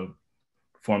talent to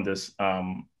form this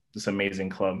this amazing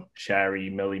club, Shari,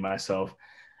 Millie, myself,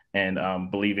 and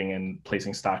believing and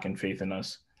placing stock and faith in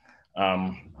us.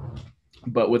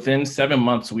 But within 7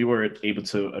 months, we were able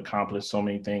to accomplish so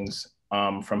many things,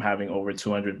 from having over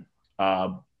 200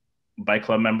 bike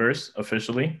club members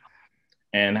officially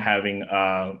and having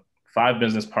 5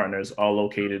 business partners, all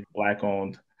located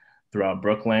Black-owned throughout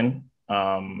Brooklyn,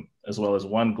 as well as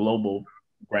 1 global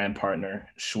brand partner,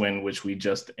 Schwinn, which we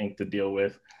just inked the deal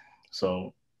with.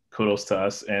 So kudos to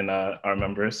us and our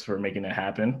members for making it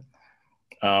happen.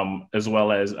 As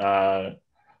well as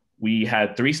we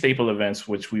had 3 staple events,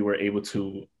 which we were able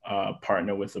to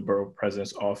partner with the Borough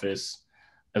President's office,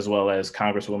 as well as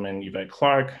Congresswoman Yvette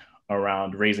Clarke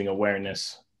around raising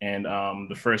awareness. And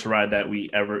the first ride that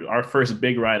our first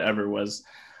big ride ever was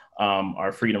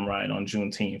our Freedom Ride on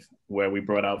Juneteenth, where we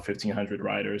brought out 1,500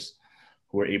 riders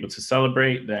who were able to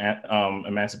celebrate the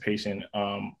emancipation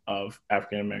of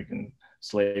African-American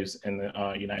slaves in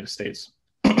the United States.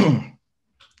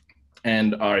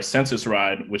 And our census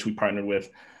ride, which we partnered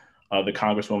with the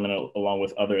Congresswoman along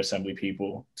with other Assembly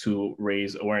people to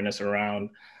raise awareness around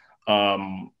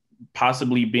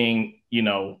possibly being, you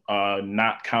know,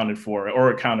 not counted for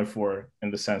or accounted for in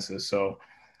the census. So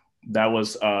that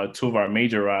was 2 of our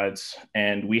major rides.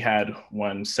 And we had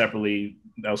one separately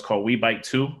that was called We Bike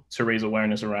 2 to raise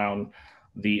awareness around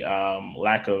the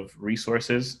lack of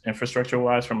resources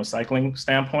infrastructure-wise from a cycling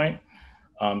standpoint.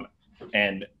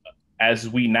 And as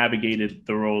we navigated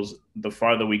the roads, the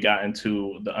farther we got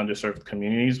into the underserved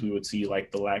communities, we would see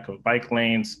like the lack of bike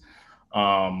lanes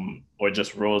or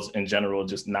just roads in general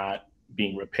just not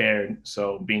being repaired.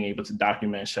 So being able to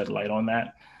document, shed light on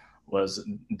that was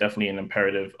definitely an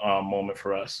imperative moment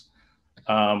for us.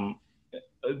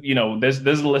 You know, there's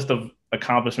a list of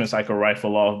accomplishments I could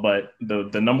rifle off, but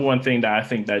the number one thing that I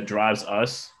think that drives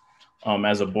us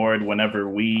as a board whenever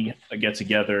we get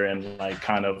together and like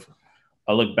kind of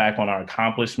look back on our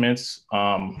accomplishments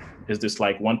is this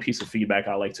like one piece of feedback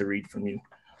I like to read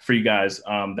for you guys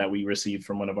that we received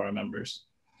from one of our members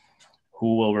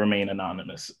who will remain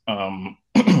anonymous.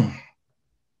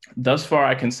 Thus far,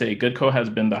 I can say GoodCo has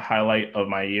been the highlight of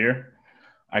my year.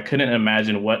 I couldn't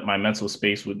imagine what my mental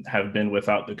space would have been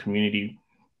without the community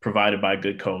provided by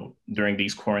GoodCo during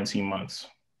these quarantine months.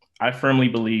 I firmly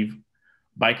believe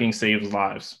biking saves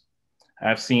lives.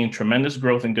 I've seen tremendous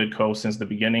growth in Goodco since the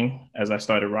beginning as I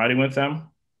started riding with them,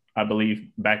 I believe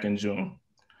back in June.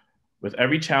 With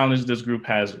every challenge, this group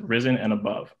has risen and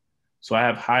above. So I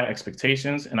have high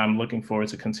expectations and I'm looking forward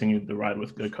to continue the ride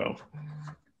with Goodco.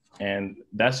 And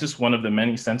that's just one of the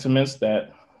many sentiments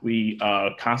that we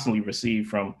constantly receive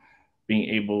from being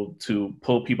able to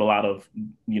pull people out of,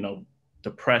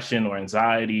 depression or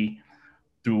anxiety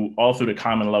through the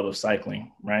common love of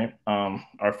cycling, right?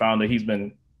 Our founder, he's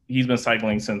been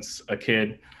cycling since a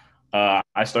kid.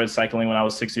 I started cycling when I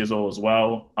was 6 years old as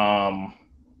well.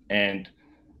 And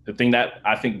the thing that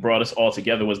I think brought us all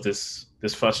together was this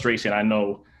frustration. I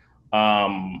know,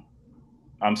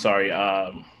 I'm sorry.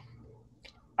 I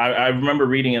remember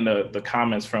reading in the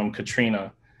comments from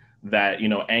Katrina that,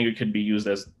 anger could be used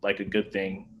as like a good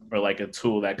thing or like a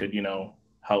tool that could,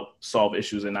 help solve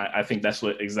issues. And I think that's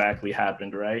what exactly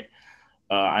happened, right?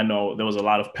 I know there was a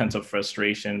lot of pent up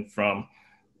frustration from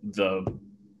the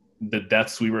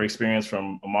deaths we were experiencing,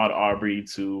 from Ahmaud Arbery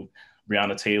to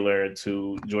Breonna Taylor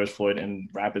to George Floyd in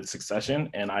rapid succession.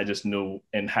 And I just knew,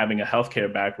 and having a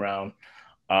healthcare background,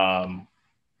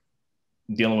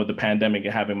 dealing with the pandemic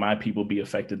and having my people be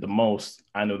affected the most,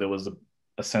 I knew there was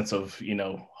a sense of,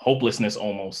 hopelessness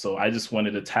almost. So I just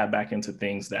wanted to tap back into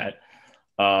things that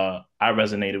I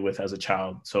resonated with as a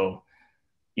child. So,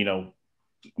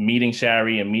 meeting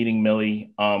Shari and meeting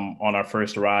Millie on our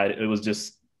first ride,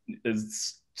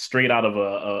 it's straight out of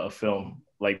a film,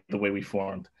 like the way we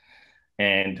formed.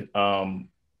 And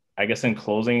I guess in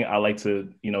closing, I like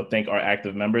to, thank our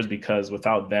active members, because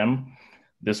without them,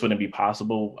 this wouldn't be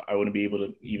possible. I wouldn't be able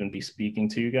to even be speaking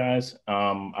to you guys.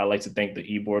 I'd like to thank the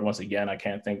e-board once again. I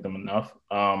can't thank them enough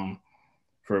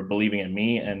for believing in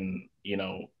me and,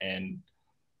 and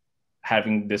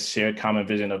having this shared common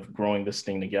vision of growing this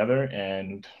thing together.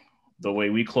 And the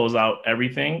way we close out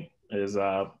everything is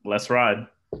let's ride.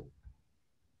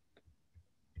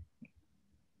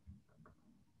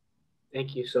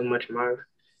 Thank you so much, Marv.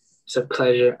 It's a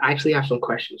pleasure. I actually have some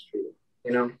questions for you.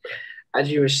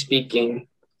 As you were speaking,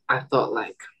 I thought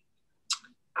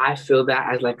I feel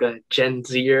that as like a Gen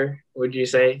Zer, would you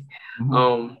say?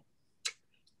 Mm-hmm.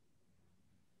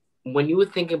 When you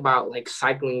would think about like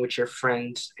cycling with your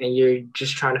friends and you're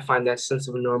just trying to find that sense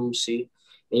of normalcy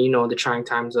and, the trying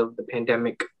times of the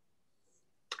pandemic,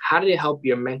 how did it help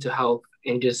your mental health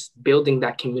and just building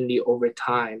that community over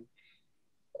time?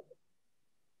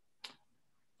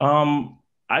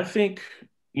 I think,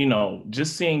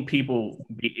 just seeing people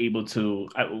be able to,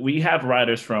 we have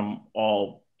riders from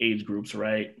all age groups,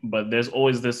 right? But there's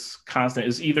always this constant,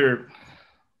 it's either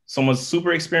someone's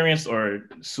super experienced or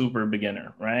super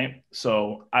beginner, right?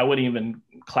 So I wouldn't even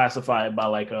classify it by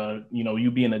like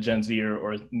you being a Gen Zer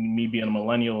or me being a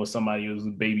millennial or somebody who's a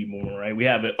baby boomer, right? We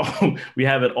have it all. We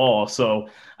have it all. So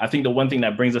I think the one thing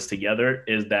that brings us together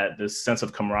is that this sense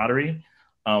of camaraderie.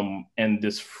 And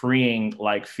this freeing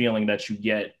feeling that you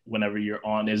get whenever you're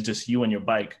on is just you and your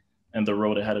bike and the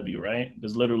road ahead of you, right?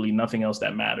 There's literally nothing else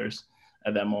that matters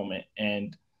at that moment.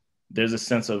 And there's a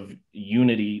sense of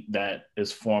unity that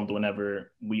is formed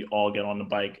whenever we all get on the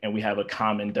bike and we have a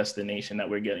common destination that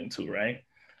we're getting to, right?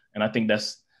 And I think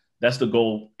that's the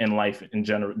goal in life in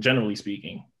generally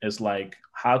speaking. It's like,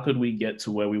 how could we get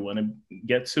to where we want to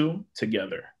get to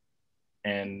together?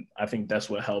 And I think that's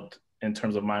what helped in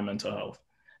terms of my mental health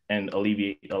and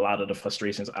alleviate a lot of the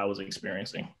frustrations I was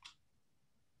experiencing.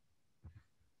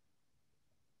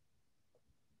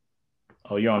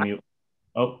 Oh, you're on mute.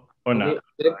 Oh, or not.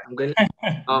 I'm good.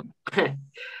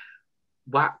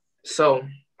 Wow. So,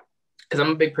 because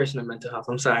I'm a big person in mental health,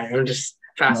 I'm sorry. I'm just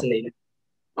fascinated.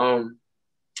 No.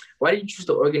 Why did you choose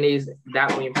to organize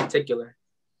that way in particular?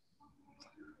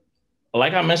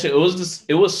 Like I mentioned,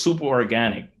 it was super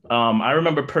organic. I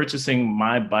remember purchasing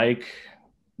my bike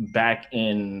back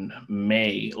in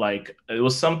May. It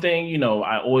was something,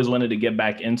 I always wanted to get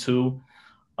back into.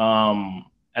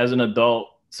 As an adult,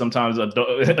 sometimes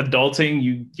adulting,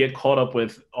 you get caught up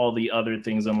with all the other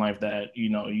things in life that,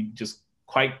 you just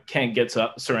quite can't get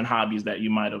to certain hobbies that you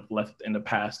might have left in the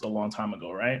past a long time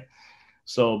ago, right?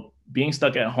 So being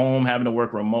stuck at home, having to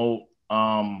work remote,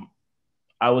 I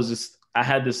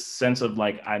had this sense of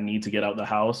I need to get out the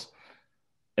house,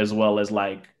 as well as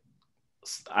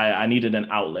I needed an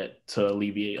outlet to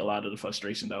alleviate a lot of the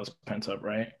frustration that was pent up,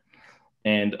 right?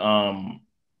 And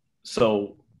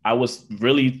so I was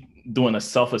really doing a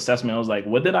self-assessment. I was like,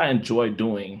 what did I enjoy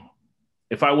doing?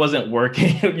 If I wasn't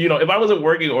working, if I wasn't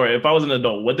working or if I was an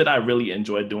adult, what did I really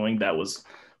enjoy doing that was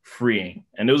freeing?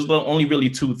 And it was only really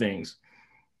two things.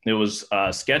 It was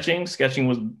sketching. Sketching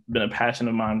was been a passion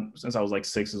of mine since I was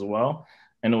 6 as well.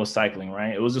 And it was cycling,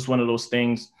 right? It was just one of those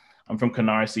things. I'm from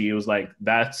Canarsie. It was like,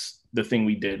 that's the thing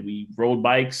we did. We rode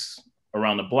bikes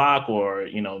around the block or,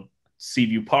 you know,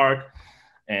 Seaview Park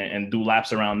and do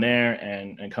laps around there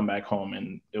and come back home.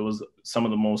 And it was some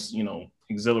of the most, you know,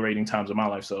 exhilarating times of my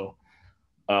life. So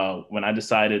when I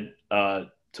decided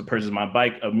to purchase my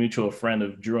bike, a mutual friend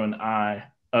of Drew and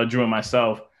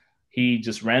myself, he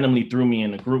just randomly threw me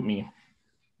in a group me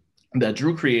that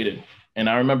Drew created. And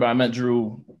I remember I met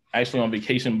Drew actually on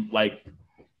vacation like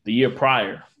the year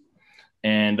prior.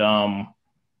 And I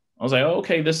was like, oh,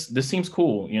 okay, this seems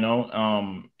cool, you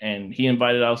know? And he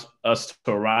invited us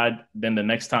to a ride. Then the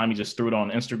next time he just threw it on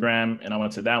Instagram and I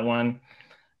went to that one.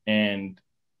 And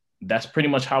that's pretty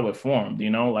much how it formed,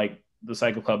 you know, like the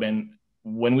cycle club. And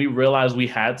when we realized we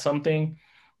had something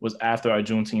was after our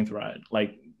Juneteenth ride.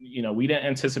 Like, you know, we didn't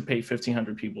anticipate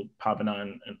 1,500 people popping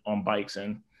on bikes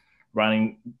and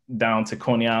riding down to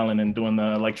Coney Island and doing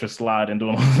the electric slide and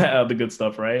doing all that other good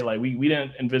stuff, right? Like we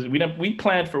didn't envision, we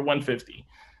planned for 150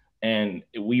 and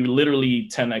we literally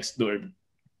 10x or,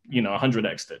 you know,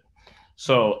 100x'd it.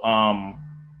 So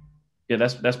yeah,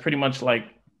 that's pretty much like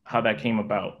how that came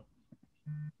about.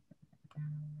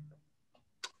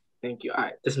 Thank you. All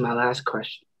right, this is my last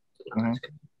question. Mm-hmm.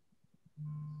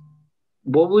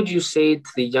 What would you say to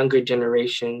the younger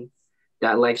generation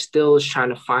that like still is trying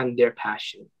to find their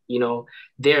passion, you know,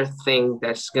 their thing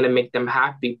that's going to make them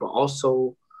happy, but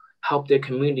also help their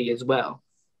community as well,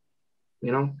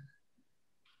 you know?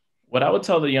 What I would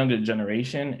tell the younger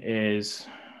generation is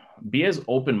be as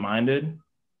open-minded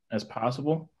as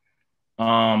possible.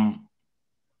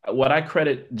 What I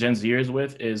credit Gen Zers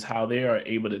with is how they are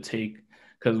able to take,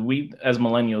 because we as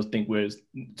millennials think we're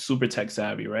super tech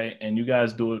savvy, right? And you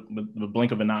guys do it with the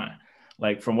blink of an eye.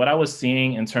 Like from what I was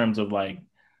seeing in terms of like,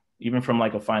 even from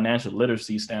like a financial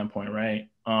literacy standpoint, right?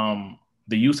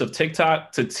 The use of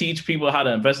TikTok to teach people how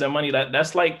to invest their money,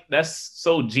 that's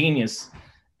so genius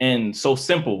and so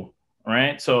simple,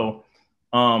 right? So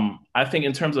I think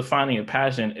in terms of finding a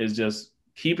passion is just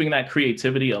keeping that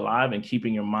creativity alive and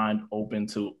keeping your mind open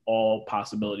to all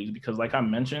possibilities. Because like I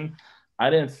mentioned, I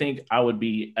didn't think I would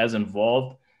be as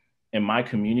involved in my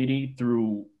community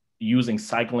through using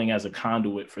cycling as a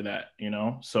conduit for that, you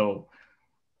know? So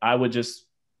I would just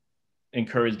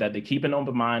encourage that they keep an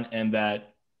open mind and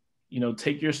that, you know,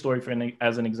 take your story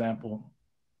as an example.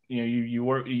 You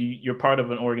know, you're part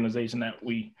of an organization that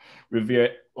we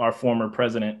revere, our former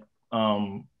president,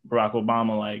 Barack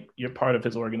Obama, like you're part of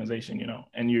his organization, you know,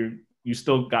 and you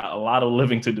still got a lot of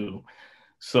living to do.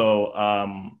 So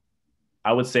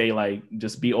I would say like,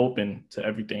 just be open to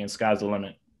everything and sky's the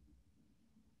limit.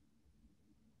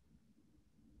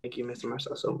 Thank you, Mr.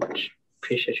 Marcel, so much.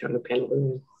 Appreciate you on the panel with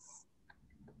me.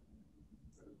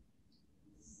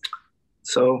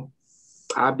 So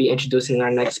I'll be introducing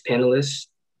our next panelist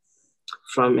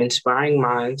from Inspiring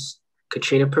Minds,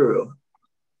 Katrina Peru.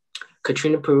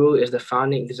 Katrina Peru is the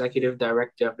founding executive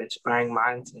director of Inspiring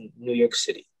Minds in New York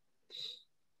City.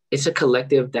 It's a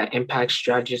collective that impacts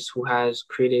strategists who has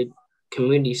created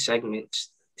community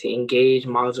segments to engage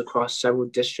models across several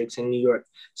districts in New York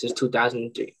since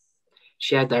 2003.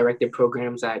 She had directed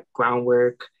programs at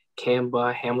Groundwork,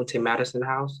 Canva, Hamilton Madison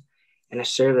House, and has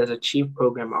served as a chief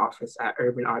program office at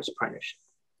Urban Arts Partnership,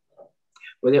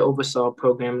 where they oversaw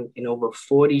programming in over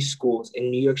 40 schools in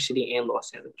New York City and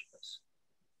Los Angeles.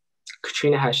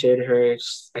 Katrina has shared her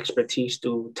expertise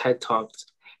through TED Talks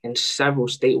and several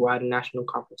statewide and national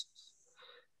conferences.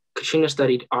 Katrina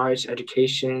studied arts,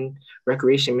 education,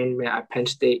 recreation management at Penn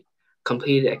State,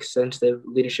 completed an extensive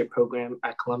leadership program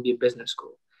at Columbia Business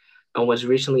School, and was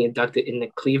recently inducted in the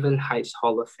Cleveland Heights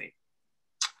Hall of Fame.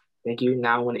 Thank you.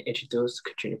 Now I want to introduce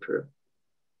Katrina Peru.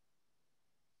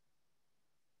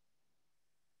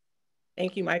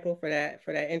 Thank you, Michael, for that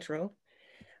intro.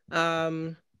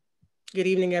 Good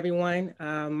evening, everyone.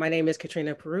 My name is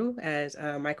Katrina Peru, as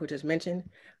Michael just mentioned.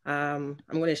 I'm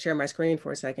going to share my screen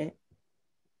for a second.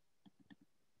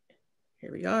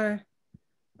 Here we are.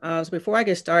 So before I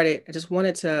get started, I just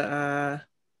wanted to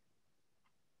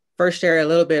first share a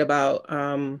little bit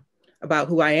about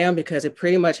who I am, because it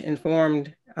pretty much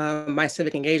informed my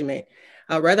civic engagement,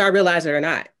 whether I realize it or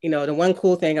not. You know, the one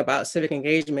cool thing about civic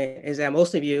engagement is that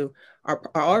most of you are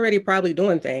already probably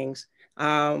doing things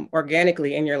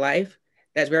organically in your life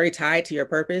that's very tied to your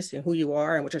purpose and who you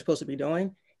are and what you're supposed to be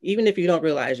doing, even if you don't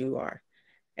realize you are.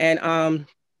 And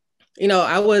you know,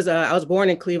 I was born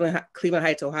in Cleveland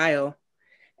Heights, Ohio,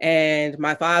 and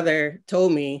my father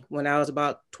told me when I was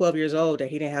about 12 years old that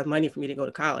he didn't have money for me to go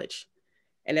to college,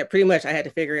 and that pretty much I had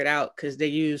to figure it out because they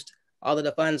used all of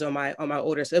the funds on my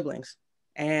older siblings.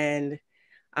 And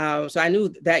so I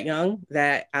knew that young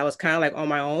that I was kind of like on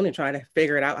my own and trying to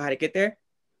figure it out how to get there.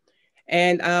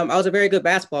 And I was a very good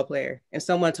basketball player. And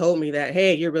someone told me that,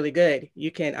 hey, you're really good.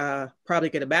 You can probably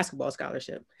get a basketball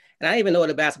scholarship. And I didn't even know what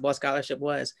a basketball scholarship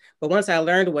was. But once I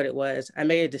learned what it was, I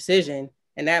made a decision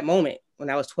in that moment when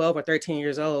I was 12 or 13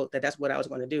 years old that that's what I was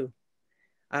going to do.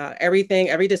 Every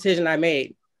decision I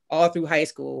made all through high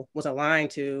school was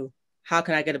aligned to how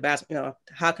can I get a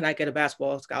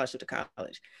basketball scholarship to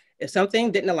college. If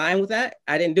something didn't align with that,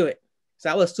 I didn't do it. So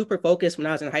I was super focused when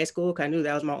I was in high school because I knew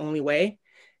that was my only way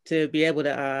to be able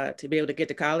to get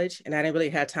to college, and I didn't really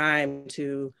have time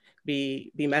to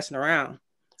be messing around.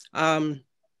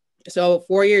 So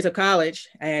 4 years of college,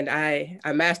 and I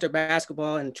mastered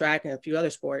basketball and track and a few other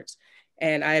sports,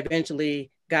 and I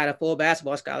eventually got a full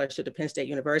basketball scholarship to Penn State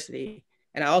University,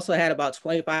 and I also had about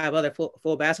 25 other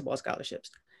full basketball scholarships.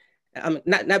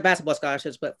 Not basketball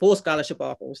scholarships, but full scholarship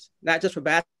offers, not just for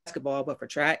basketball, but for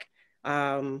track.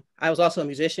 I was also a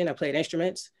musician. I played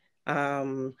instruments. I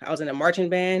was in a marching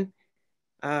band.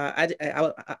 I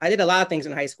did a lot of things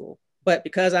in high school, but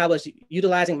because I was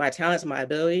utilizing my talents and my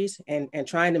abilities and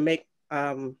trying to make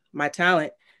my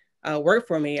talent work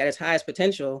for me at its highest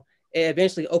potential, it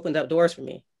eventually opened up doors for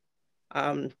me.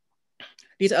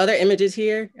 These other images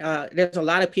here, there's a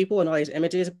lot of people in all these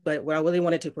images, but what I really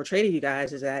wanted to portray to you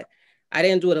guys is that I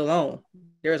didn't do it alone.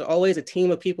 There's always a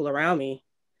team of people around me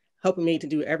helping me to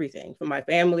do everything, from my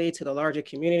family to the larger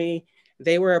community.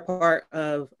 They were a part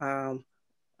of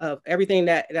everything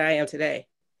that I am today.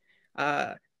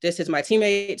 This is my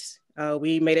teammates.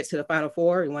 We made it to the Final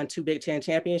Four. We won 2 Big Ten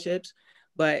championships,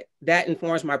 but that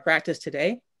informs my practice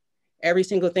today. Every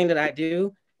single thing that I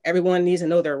do, everyone needs to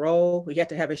know their role. We have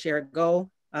to have a shared goal.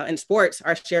 In sports,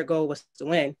 our shared goal was to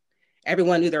win.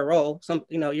 Everyone knew their role.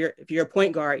 If you're a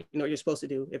point guard, you know what you're supposed to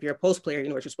do. If you're a post player, you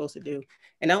know what you're supposed to do.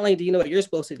 And not only do you know what you're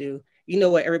supposed to do, you know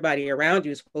what everybody around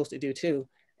you is supposed to do too,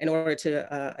 in order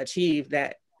to achieve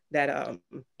that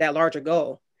larger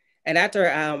goal. And after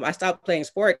I stopped playing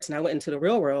sports and I went into the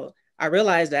real world, I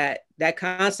realized that that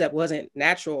concept wasn't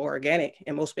natural or organic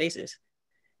in most spaces.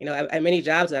 You know, at many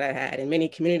jobs that I had and many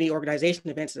community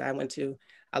organization events that I went to,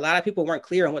 a lot of people weren't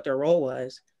clear on what their role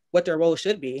was, what their role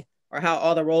should be, or how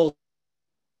all the roles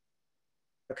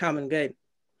are common good.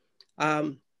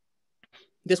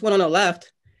 This one on the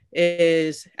left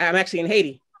is, I'm actually in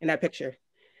Haiti in that picture.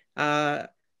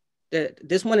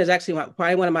 This one is actually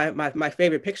probably one of my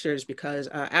favorite pictures because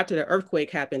after the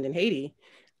earthquake happened in Haiti,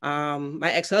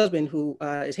 my ex-husband, who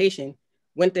is Haitian,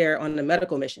 went there on a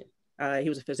medical mission. He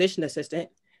was a physician assistant,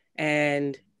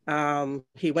 and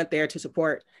he went there to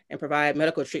support and provide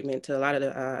medical treatment to a lot of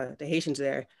the Haitians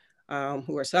there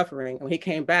who were suffering. And when he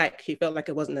came back, he felt like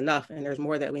it wasn't enough and there's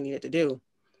more that we needed to do.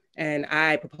 And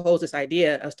I proposed this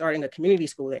idea of starting a community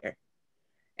school there.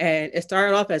 And it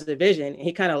started off as a vision, and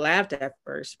he kind of laughed at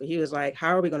first, but he was like, how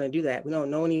are we going to do that? We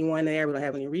don't know anyone there. We don't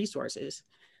have any resources.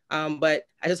 But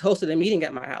I just hosted a meeting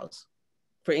at my house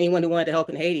for anyone who wanted to help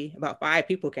in Haiti. About 5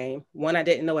 people came. One I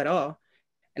didn't know at all.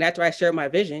 And after I shared my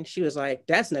vision, she was like,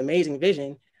 that's an amazing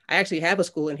vision. I actually have a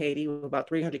school in Haiti with about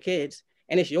 300 kids,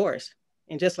 and it's yours.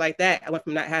 And just like that, I went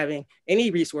from not having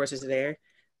any resources there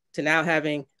to now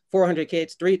having 400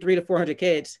 kids, 300 to 400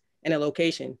 kids in a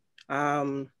location.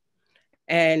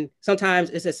 And sometimes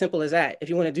it's as simple as that. If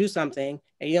you want to do something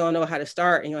and you don't know how to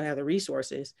start and you don't have the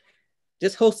resources,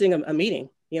 just hosting a meeting.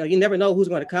 You know, you never know who's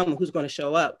going to come, who's going to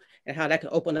show up, and how that can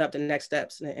open up the next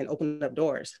steps and open up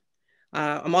doors.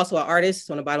 I'm also an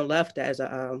artist on the bottom left as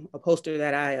a poster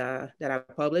that I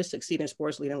published, Succeed in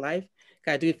Sports, Lead in Life.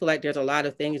 I do feel like there's a lot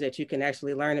of things that you can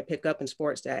actually learn and pick up in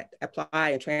sports that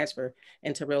apply and transfer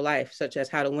into real life, such as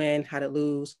how to win, how to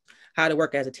lose, how to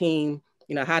work as a team,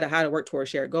 you know, how to work towards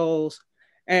shared goals.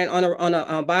 And on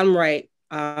the bottom right,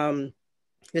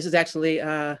 this is actually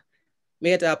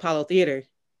made at the Apollo Theater.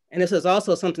 And this is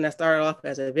also something that started off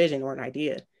as a vision or an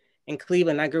idea. In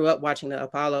Cleveland, I grew up watching the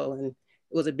Apollo, and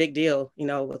it was a big deal, you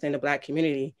know, within the Black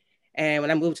community. And when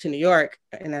I moved to New York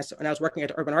and I was working at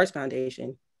the Urban Arts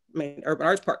Foundation, Urban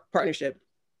Arts Partnership,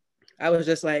 I was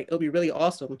just like, it would be really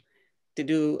awesome to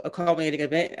do a culminating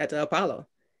event at the Apollo.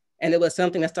 And it was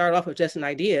something that started off with just an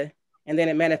idea, and then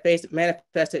it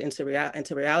manifested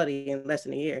into reality in less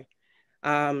than a year.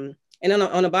 And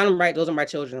on the bottom right, those are my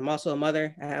children. I'm also a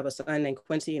mother. I have a son named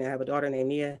Quincy, and I have a daughter named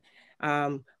Nia.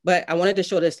 But I wanted to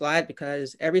show this slide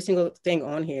because every single thing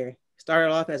on here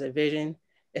started off as a vision.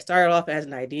 It started off as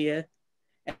an idea.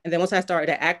 And then once I started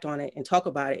to act on it and talk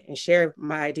about it and share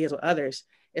my ideas with others,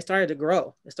 it started to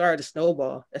grow. It started to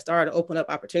snowball. It started to open up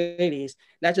opportunities,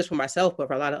 not just for myself, but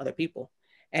for a lot of other people.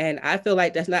 And I feel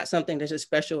like that's not something that's just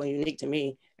special and unique to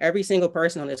me. Every single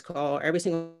person on this call, every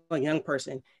single young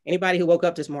person, anybody who woke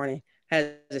up this morning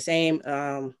has the same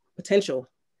potential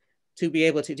to be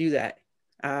able to do that.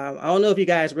 I don't know if you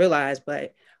guys realize,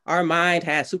 but our mind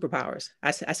has superpowers.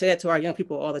 I say that to our young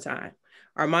people all the time.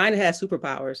 Our mind has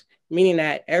superpowers, meaning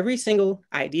that every single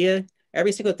idea,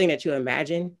 every single thing that you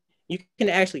imagine, you can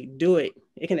actually do it.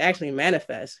 It can actually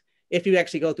manifest if you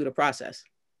actually go through the process.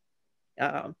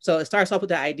 So it starts off with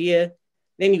the idea,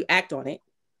 then you act on it.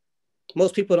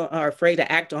 Most people are afraid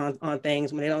to act on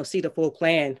things when they don't see the full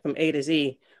plan from A to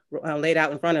Z laid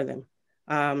out in front of them.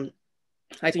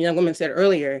 Like the young woman said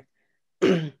earlier,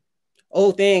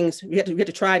 old things, we have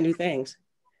to try new things.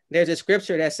 There's a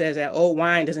scripture that says that old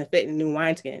wine doesn't fit in new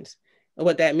wineskins. And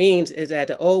what that means is that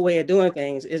the old way of doing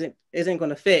things isn't going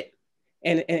to fit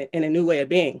in a new way of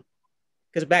being.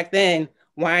 Because back then,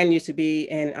 wine used to be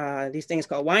in these things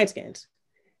called wineskins.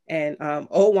 And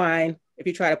old wine, if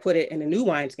you try to put it in a new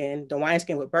wineskin, the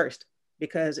wineskin would burst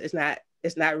because it's not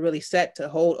really set to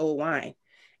hold old wine.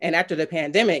 And after the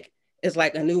pandemic, it's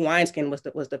like a new wineskin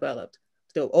was developed.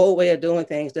 The old way of doing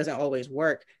things doesn't always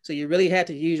work. So you really have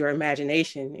to use your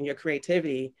imagination and your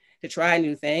creativity to try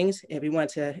new things if you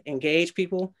want to engage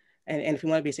people and if you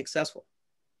want to be successful.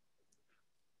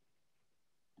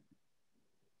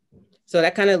 So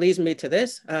that kind of leads me to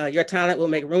this. Your talent will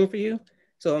make room for you.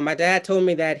 So my dad told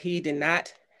me that he did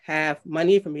not have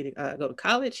money for me to go to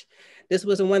college. This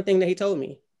was the one thing that he told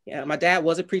me. Yeah, my dad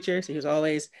was a preacher, so he was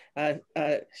always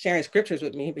sharing scriptures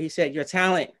with me, but he said, your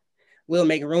talent will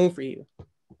make room for you.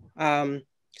 So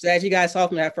as you guys saw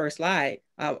from that first slide,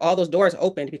 all those doors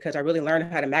opened because I really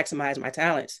learned how to maximize my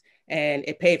talents, and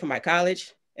it paid for my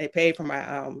college. It paid for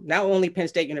my, not only Penn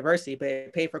State University, but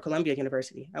it paid for Columbia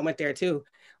University. I went there too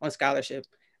on scholarship.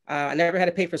 I never had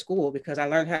to pay for school because I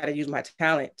learned how to use my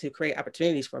talent to create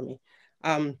opportunities for me.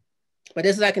 But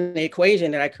this is like an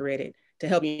equation that I created to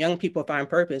help young people find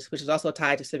purpose, which is also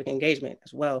tied to civic engagement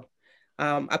as well.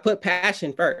 I put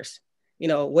passion first. You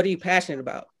know, what are you passionate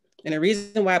about? And the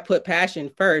reason why I put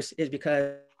passion first is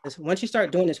because once you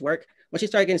start doing this work, once you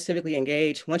start getting civically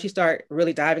engaged, once you start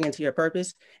really diving into your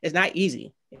purpose, it's not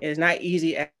easy. It's not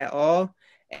easy at all.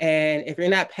 And if you're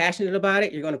not passionate about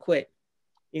it, you're going to quit,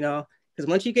 you know, because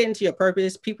once you get into your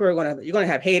purpose, you're going to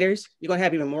have haters. You're going to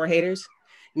have even more haters.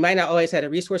 You might not always have the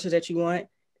resources that you want.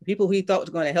 The people who you thought was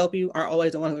going to help you aren't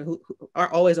always the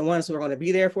ones who are going to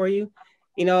be there for you,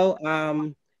 you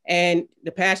know, and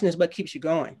the passion is what keeps you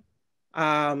going.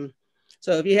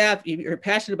 So if you're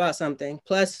passionate about something,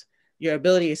 plus your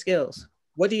ability and skills,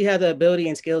 what do you have the ability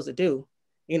and skills to do?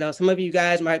 You know, some of you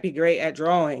guys might be great at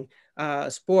drawing,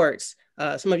 sports.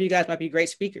 Some of you guys might be great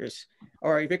speakers,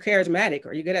 or if you're charismatic,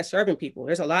 or you're good at serving people.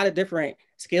 There's a lot of different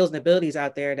skills and abilities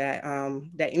out there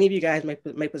that any of you guys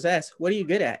may possess. What are you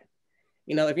good at?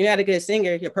 You know, if you're not a good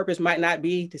singer, your purpose might not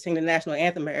be to sing the national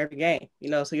anthem at every game. You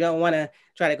know, so you don't want to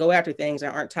try to go after things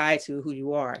that aren't tied to who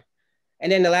you are.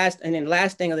 And then the last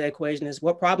thing of the equation is,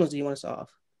 what problems do you want to solve?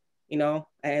 You know,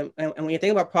 and when you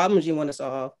think about problems you want to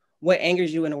solve, what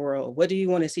angers you in the world? What do you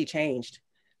want to see changed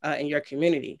in your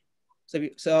community?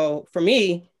 So for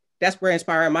me, that's where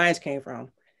Inspiring Minds came from.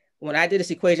 When I did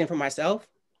this equation for myself,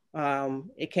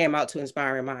 it came out to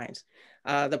Inspiring Minds.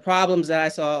 The problems that I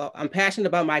saw, I'm passionate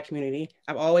about my community.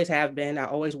 I've always have been. I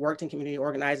always worked in community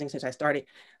organizing since I started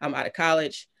out of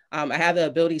college. I have the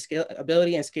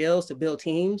ability and skills to build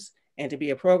teams and to be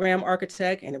a program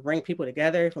architect and to bring people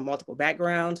together from multiple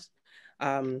backgrounds.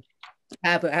 I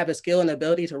have a skill and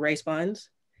ability to raise funds.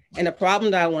 And the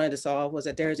problem that I wanted to solve was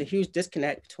that there's a huge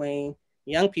disconnect between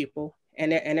young people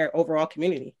and their overall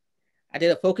community. I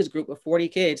did a focus group with 40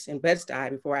 kids in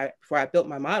Bed-Stuy before I built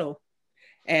my model.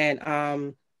 And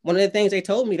one of the things they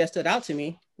told me that stood out to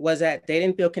me was that they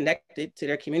didn't feel connected to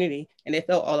their community, and they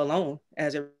felt all alone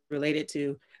as it related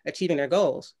to achieving their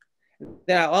goals.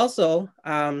 Then I also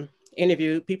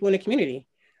interviewed people in the community,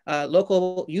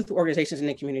 local youth organizations in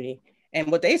the community. And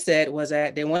what they said was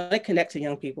that they want to connect to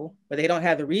young people, but they don't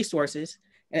have the resources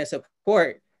and the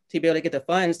support to be able to get the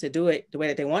funds to do it the way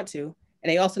that they want to. And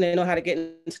they also didn't know how to get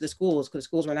into the schools because the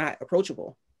schools were not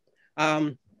approachable.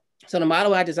 So the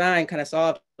model I designed kind of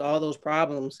solved all those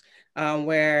problems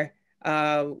where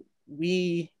I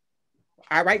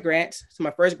write grants. So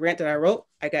my first grant that I wrote,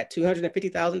 I got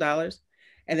 $250,000.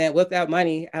 And then with that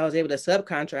money, I was able to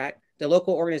subcontract the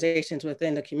local organizations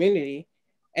within the community.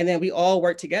 And then we all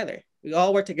work together. We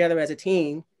all work together as a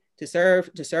team to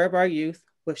serve our youth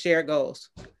with shared goals.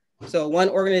 So one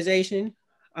organization,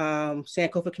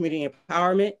 Sankofa Community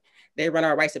Empowerment, they run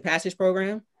our Rites of Passage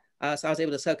program. So I was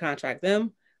able to subcontract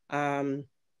them.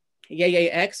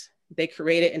 X, they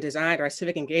created and designed our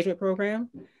civic engagement program.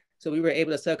 So we were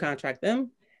able to subcontract them.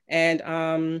 And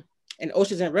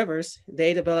Oceans and Rivers,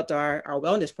 they developed our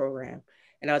wellness program,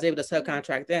 and I was able to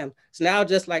subcontract them. So now,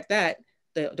 just like that,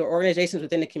 the organizations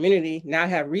within the community now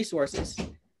have resources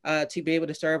to be able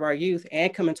to serve our youth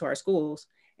and come into our schools.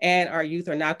 And our youth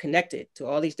are now connected to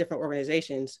all these different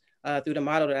organizations through the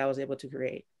model that I was able to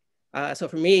create. So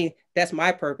for me, that's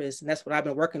my purpose. And that's what I've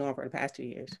been working on for the past 2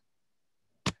 years.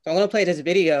 So I'm gonna play this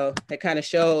video that kind of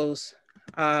shows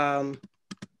a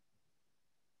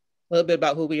little bit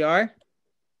about who we are.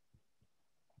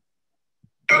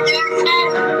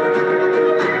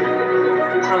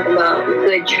 Talk about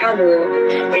good trouble,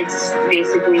 it's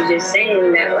basically just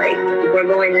saying that like we're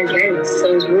going against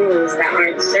those rules that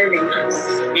aren't serving us.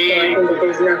 So I think that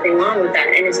there's nothing wrong with that.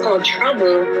 And it's called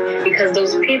trouble because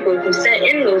those people who set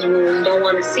in those rules don't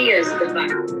want to see us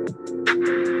divide.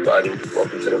 Everybody,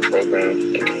 welcome to the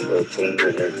program. Thank you for tuning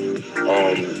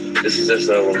in. This is just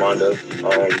a reminder.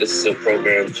 This is a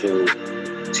program to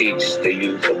teach the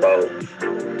youth about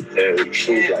their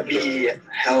true black be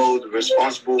held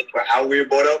responsible for how we were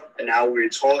brought up and how we were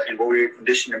taught and what we were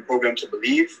conditioned and programmed to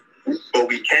believe. But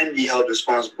we can be held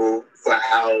responsible for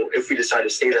how, if we decide to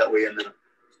stay that way. And then,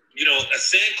 you know, a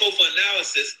Sankofa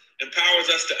analysis empowers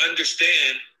us to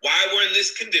understand why we're in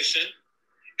this condition,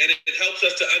 and it helps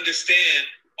us to understand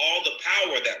all the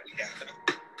power that we have.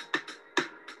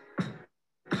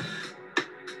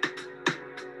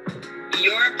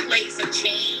 Your place of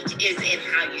change is in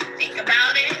how you think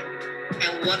about it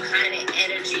and what kind of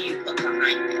energy you put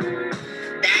behind it.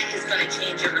 That is going to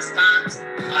change your response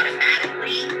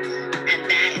automatically, and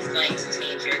that is going to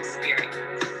change your experience.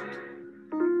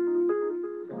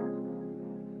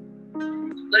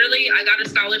 Literally, I got a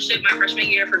scholarship my freshman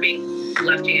year for being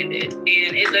left-handed, and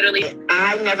it literally...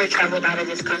 I never traveled out of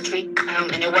this country,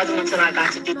 and it wasn't until I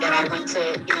got to do that I went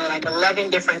to, you know, like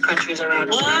 11 different countries around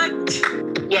the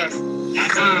world. Yes.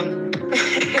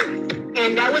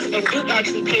 And that was, and Duke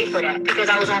actually paid for that because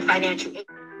I was on financial aid.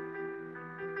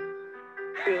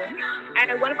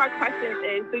 And one of our questions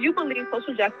is, do you believe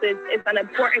social justice is an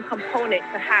important component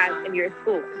to have in your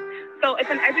school? So if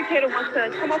an educator wants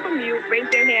to come off of mute, raise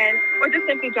their hand, or just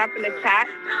simply drop in the chat,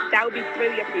 that would be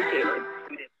really appreciated.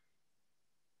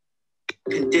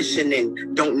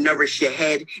 Conditioning, don't nourish your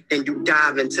head, then you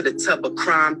dive into the tub of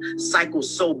crime. Cycle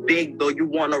so big, though you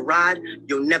want to ride,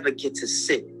 you'll never get to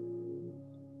sit.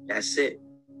 That's it.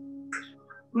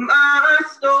 My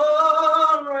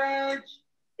storage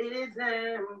is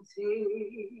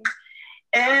empty,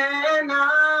 and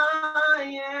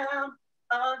I am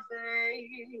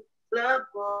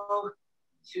available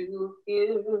to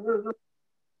you.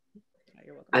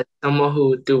 As someone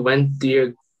who went through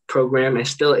your program and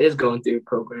still is going through your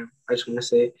program, I just want to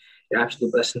say you're absolutely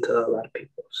a blessing to a lot of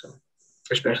people. So,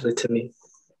 especially to me.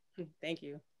 Thank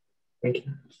you. Thank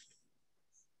you.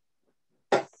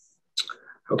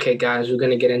 Okay, guys, we're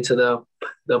gonna get into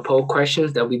the poll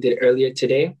questions that we did earlier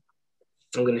today.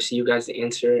 I'm gonna see you guys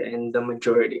answer in the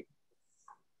majority.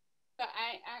 So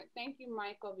I thank you,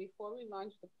 Michael. Before we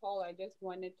launch the poll, I just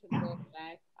wanted to go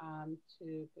back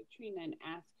to Katrina and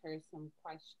ask her some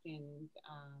questions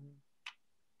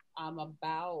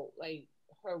about like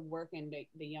her work and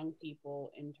the young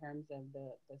people in terms of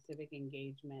the civic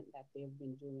engagement that they've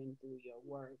been doing through your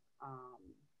work.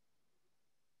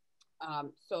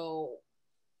 So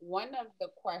one of the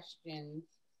questions,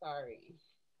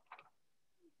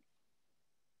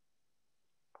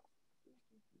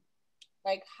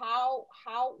 like how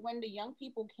when the young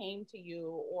people came to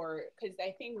you, or because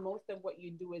I think most of what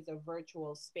you do is a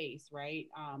virtual space, right?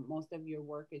 Most of your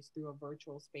work is through a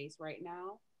virtual space right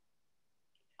now.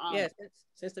 Yes,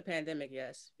 since the pandemic,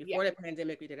 yes. Before the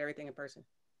pandemic, we did everything in person.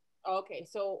 Okay,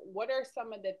 so what are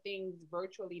some of the things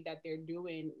virtually that they're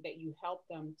doing that you help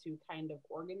them to kind of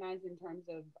organize in terms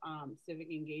of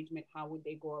civic engagement? How would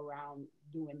they go around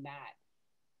doing that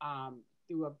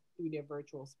through their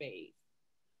virtual space?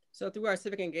 So through our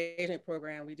civic engagement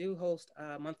program, we do host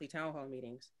monthly town hall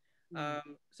meetings.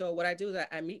 So what I do is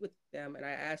I meet with them and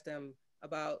I ask them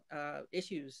about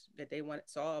issues that they want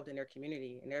solved in their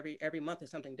community, and every month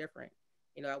is something different.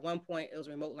 You know, at one point it was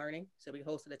remote learning, so we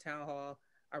hosted a town hall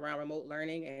around remote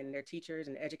learning, and their teachers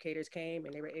and educators came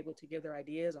and they were able to give their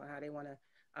ideas on how they want to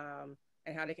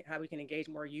and how we can engage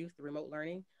more youth through remote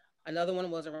learning. Another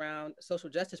one was around social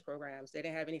justice programs. They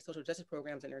didn't have any social justice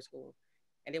programs in their school,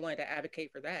 and they wanted to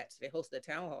advocate for that. So they hosted a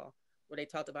town hall where they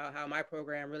talked about how my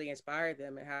program really inspired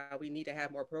them and how we need to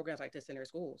have more programs like this in their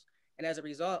schools. And as a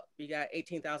result, we got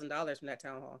 $18,000 from that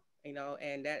town hall, you know,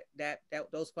 and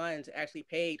those funds actually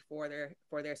paid for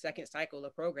their second cycle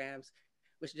of programs,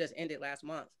 which just ended last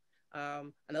month.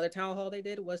 Another town hall they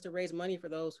did was to raise money for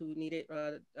those who needed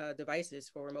devices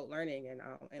for remote learning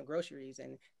and groceries,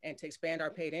 and to expand our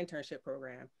paid internship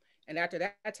program. And after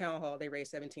that town hall, they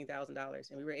raised $17,000,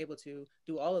 and we were able to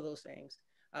do all of those things.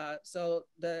 So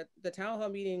the town hall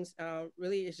meetings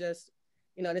really is just,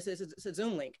 this is it's a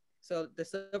Zoom link. So the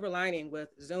silver lining with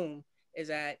Zoom is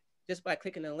that just by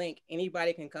clicking the link,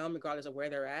 anybody can come regardless of where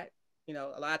they're at. A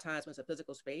lot of times when it's a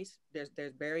physical space,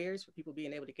 there's barriers for people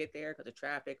being able to get there because of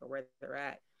traffic or where they're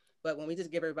at. But when we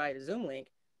just give everybody the Zoom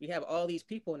link, we have all these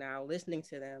people now listening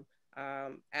to them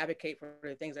advocate for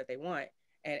the things that they want.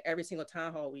 And every single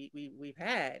town hall we've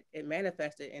had, it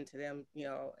manifested into them,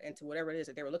 into whatever it is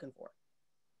that they were looking for.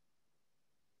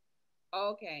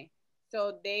 Okay.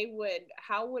 So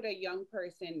how would a young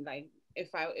person, like, if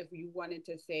you wanted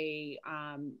to say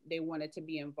they wanted to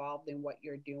be involved in what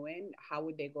you're doing, how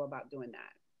would they go about doing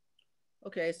that?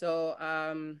 Okay, so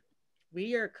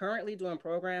we are currently doing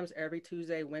programs every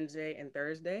Tuesday, Wednesday, and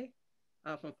Thursday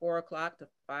from 4 o'clock to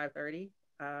 5:30.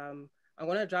 I'm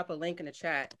going to drop a link in the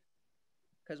chat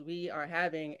because we are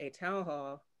having a town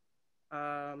hall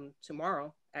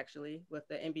tomorrow, actually, with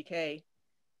the MBK,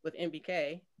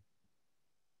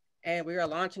 and we are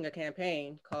launching a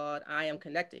campaign called I Am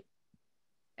Connected.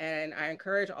 And I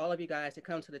encourage all of you guys to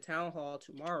come to the town hall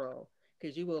tomorrow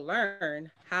because you will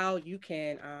learn how you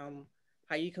can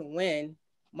win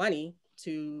money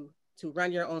to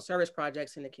run your own service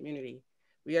projects in the community.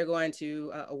 We are going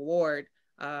to award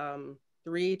 3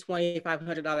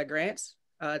 $2,500 grants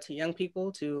to young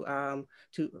people to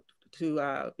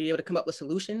be able to come up with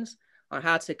solutions on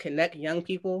how to connect young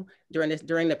people during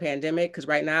the pandemic. Because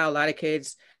right now, a lot of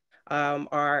kids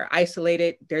are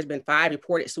isolated. There's been 5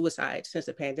 reported suicides since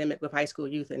the pandemic with high school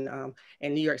youth in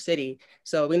New York City.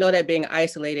 So we know that being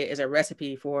isolated is a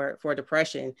recipe for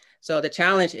depression. So the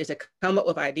challenge is to come up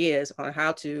with ideas on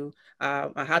how to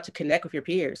connect with your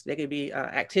peers. They could be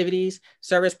activities,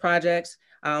 service projects,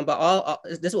 but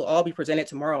this will all be presented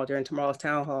tomorrow during tomorrow's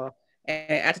town hall.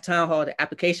 And at the town hall, the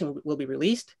application will be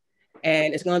released,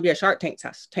 and it's going to be a Shark Tank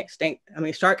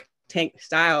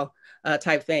style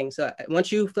type thing. So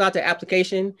once you fill out the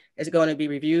application, it's going to be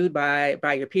reviewed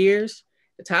by your peers.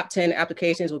 The top 10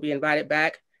 applications will be invited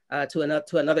back to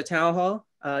another town hall.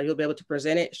 You'll be able to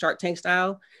present it Shark Tank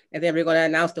style, and then we're going to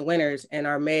announce the winners in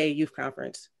our May youth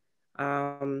conference.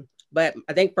 But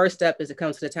I think first step is to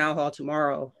come to the town hall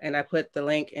tomorrow, and I put the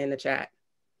link in the chat.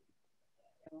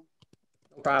 No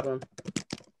problem.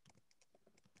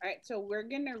 All right, so we're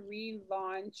gonna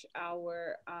relaunch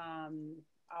our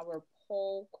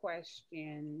poll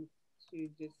question to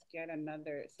just get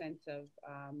another sense of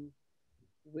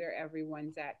where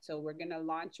everyone's at. So we're gonna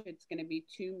launch, it's gonna be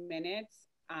 2 minutes.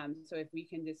 So if we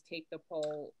can just take the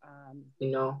poll.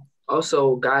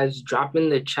 Also, guys, drop in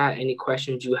the chat any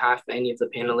questions you have for any of the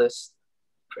panelists,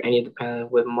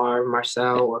 with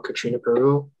Marcel or Katrina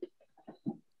Peru.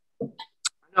 I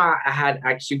know I had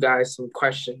asked you guys some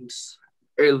questions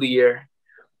earlier,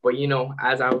 but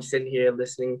as I was sitting here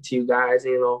listening to you guys,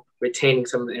 retaining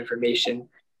some of the information,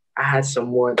 I had some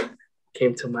more that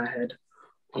came to my head.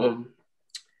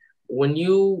 When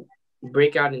you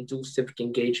break out and do civic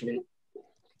engagement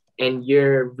and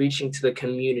you're reaching to the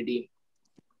community,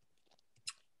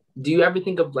 do you ever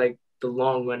think of like the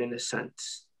long run in a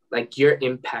sense, like your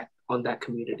impact on that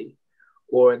community,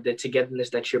 or the togetherness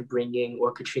that you're bringing,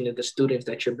 or Katrina, the students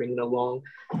that you're bringing along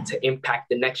to impact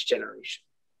the next generation?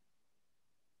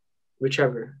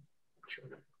 Whichever.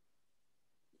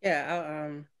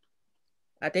 Yeah,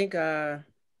 I think it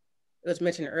was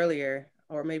mentioned earlier,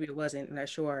 or maybe it wasn't, I'm not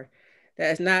sure,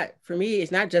 that it's not, for me,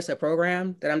 it's not just a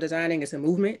program that I'm designing, it's a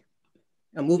movement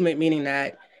meaning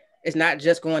that it's not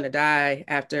just going to die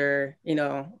after,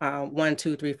 1,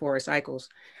 2, 3, 4 cycles.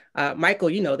 Michael,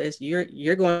 you know this,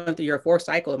 you're going through your 4th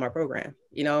cycle of my program,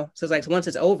 so it's like, once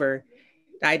it's over,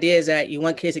 the idea is that you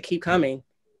want kids to keep coming,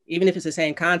 even if it's the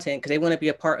same content, because they want to be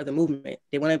a part of the movement.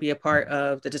 They want to be a part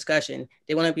of the discussion.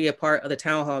 They want to be a part of the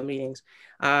town hall meetings.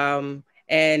 And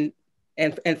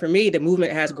for me, the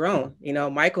movement has grown.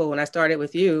 Michael, when I started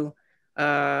with you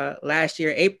last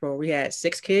year, April, we had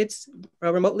 6 kids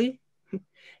remotely.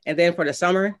 And then for the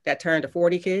summer, that turned to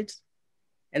 40 kids.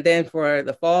 And then for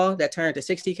the fall, that turned to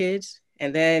 60 kids.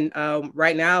 And then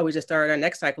right now, we just started our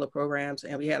next cycle of programs,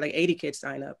 and we had like 80 kids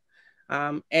sign up.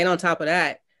 And on top of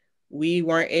that, we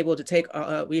weren't able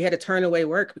to we had to turn away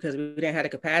work because we didn't have the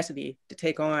capacity to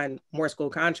take on more school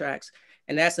contracts.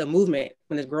 And that's a movement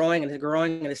when it's growing and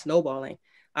it's snowballing.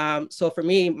 So for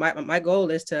me, my goal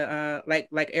is to,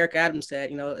 like Eric Adams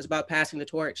said, it's about passing the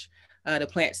torch, to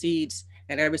plant seeds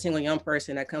in every single young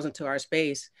person that comes into our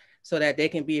space so that they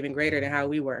can be even greater than how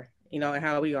we were, and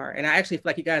how we are. And I actually feel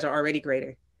like you guys are already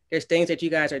greater. There's things that you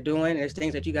guys are doing. There's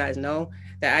things that you guys know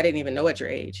that I didn't even know at your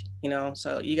age,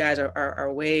 so you guys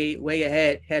are way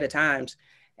ahead of times.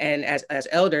 And as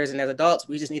elders and as adults,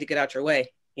 we just need to get out your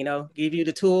way, you know, give you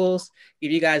the tools,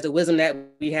 give you guys the wisdom that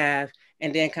we have,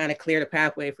 and then kind of clear the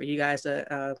pathway for you guys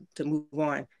to move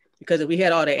on. Because if we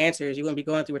had all the answers, you wouldn't be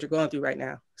going through what you're going through right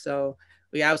now. So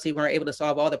we obviously weren't able to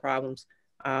solve all the problems.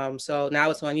 So now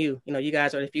it's on you. You know, you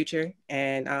guys are the future.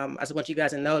 And I just want you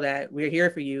guys to know that we're here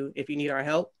for you if you need our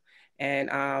help.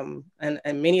 And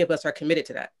many of us are committed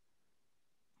to that.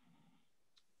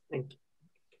 Thank you.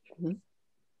 Mm-hmm.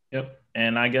 Yep.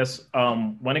 And I guess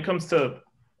when it comes to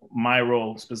my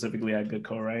role specifically at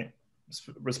GoodCo, right? It's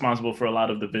responsible for a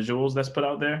lot of the visuals that's put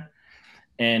out there.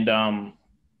 And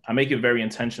I make it very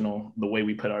intentional the way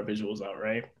we put our visuals out,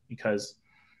 right? Because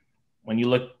when you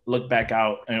look back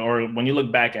out, or when you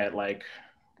look back at like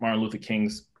Martin Luther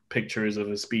King's pictures of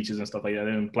his speeches and stuff like that,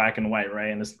 they're in black and white,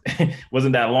 right? And it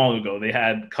wasn't that long ago. They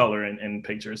had color in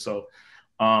pictures. So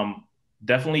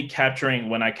definitely capturing,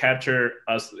 when I capture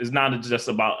us, it's not just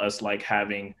about us like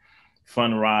having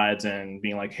fun rides and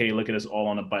being like, hey, look at us all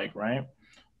on a bike, right?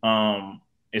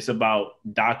 It's about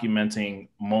documenting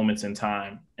moments in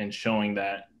time and showing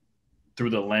that through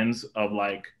the lens of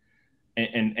like,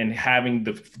 and having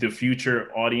the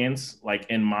future audience like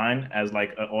in mind as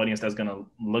like an audience that's gonna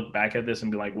look back at this and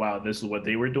be like, wow, this is what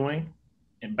they were doing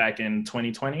back in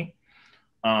 2020,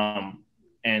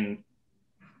 and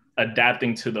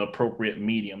adapting to the appropriate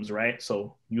mediums, right?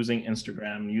 So using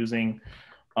Instagram, using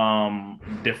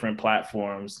different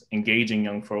platforms, engaging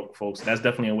young folks. That's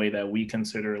definitely a way that we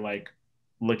consider like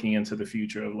looking into the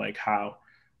future of like how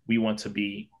we want to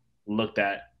be looked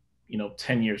at,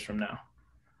 10 years from now.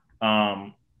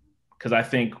 Because I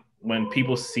think when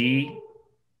people see,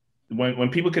 when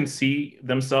people can see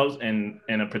themselves in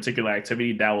a particular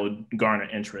activity, that will garner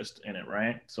interest in it,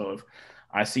 right? So if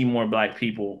I see more Black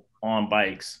people on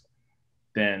bikes,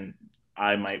 then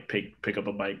I might pick up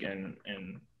a bike and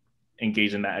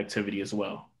engage in that activity as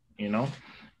well,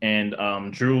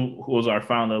 And Drew, who is our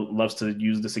founder, loves to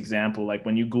use this example. Like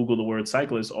when you Google the word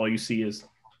cyclist, all you see is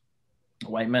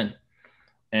white men.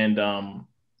 And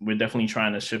we're definitely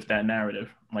trying to shift that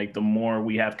narrative. Like the more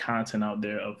we have content out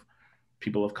there of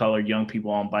people of color, young people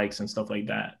on bikes and stuff like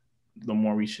that, the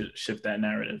more we should shift that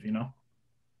narrative,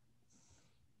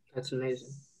 That's amazing.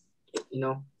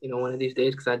 One of these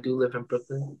days, because I do live in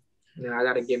Brooklyn, I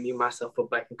got to get me myself a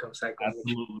bike and come cycling.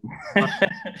 Absolutely.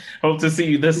 Hope to see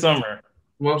you this summer.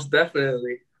 Most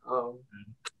definitely.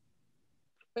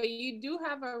 But you do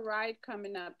have a ride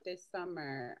coming up this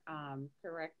summer,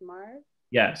 correct, Marv?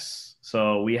 Yes.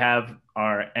 So we have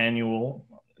our annual,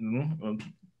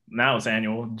 now it's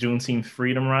annual, Juneteenth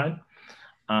Freedom Ride.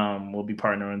 We'll be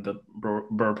partnering with the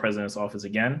Borough President's office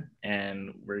again,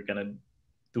 and we're going to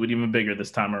do it even bigger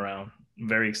this time around. I'm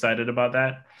very excited about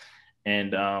that.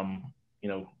 And,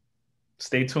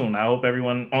 stay tuned. I hope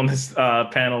everyone on this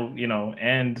panel,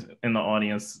 and in the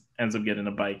audience ends up getting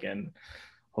a bike, and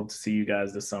hope to see you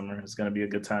guys this summer. It's going to be a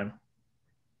good time.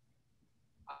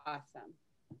 Awesome.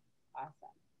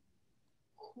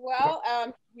 Well,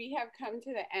 we have come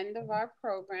to the end of our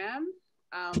program.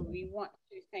 We want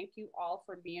to thank you all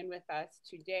for being with us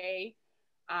today.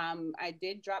 I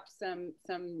did drop some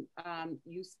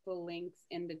useful links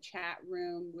in the chat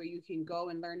room where you can go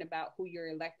and learn about who your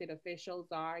elected officials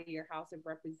are, your House of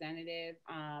Representatives,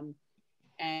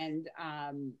 and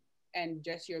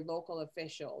just your local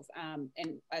officials,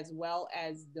 and as well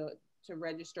as to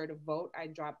register to vote. I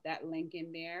dropped that link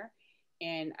in there.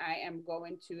 And I am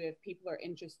going to, if people are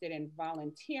interested in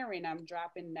volunteering, I'm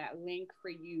dropping that link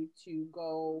for you to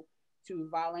go to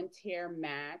Volunteer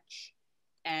Match,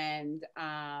 and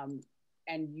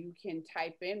you can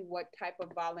type in what type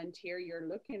of volunteer you're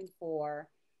looking for,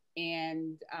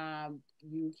 and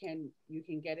you can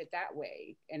get it that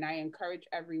way. And I encourage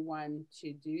everyone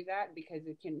to do that because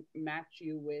it can match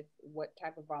you with what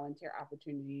type of volunteer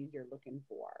opportunities you're looking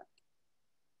for.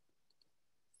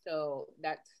 So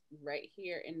that's right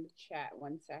here in the chat.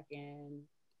 1 second.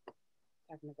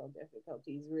 Technical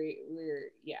difficulties.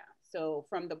 Yeah. So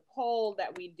from the poll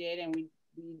that we did, and we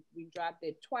dropped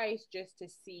it twice just to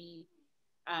see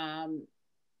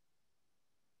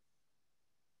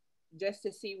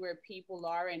where people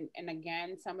are. And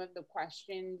again, some of the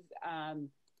questions,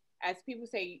 as people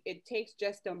say, it takes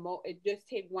just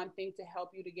one thing to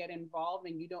help you to get involved,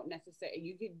 and you don't necessarily,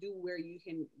 you can do where you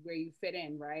fit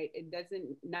in, right?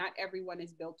 Not everyone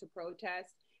is built to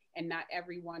protest, and not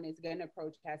everyone is going to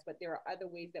protest, but there are other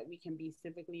ways that we can be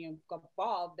civically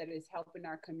involved that is helping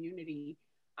our community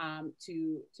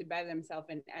to better themselves.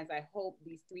 And as I hope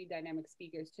these three dynamic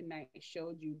speakers tonight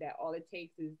showed you, that all it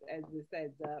takes is, as it says,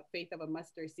 the faith of a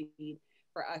mustard seed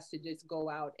for us to just go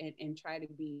out and try to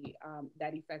be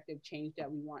that effective change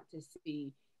that we want to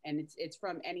see And it's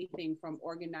from anything from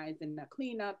organizing a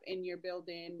cleanup in your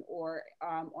building or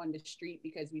on the street,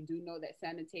 because we do know that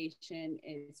sanitation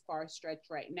is far stretched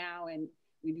right now, and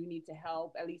we do need to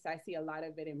help. At least I see a lot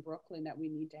of it in Brooklyn, that we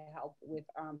need to help with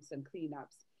some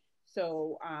cleanups.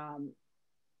 So,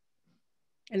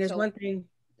 and there's one thing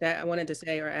that I wanted to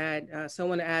say or add.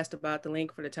 Someone asked about the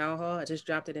link for the town hall. I just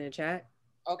dropped it in the chat.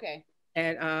 Okay.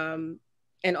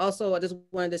 And also I just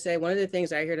wanted to say, one of the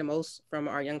things I hear the most from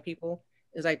our young people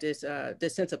is like this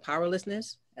sense of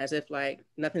powerlessness, as if like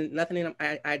nothing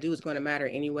I do is going to matter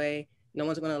anyway. No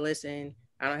one's going to listen.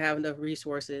 I don't have enough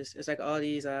resources. It's like all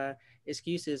these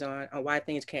excuses on why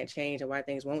things can't change and why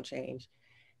things won't change.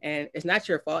 And it's not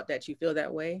your fault that you feel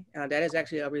that way. That is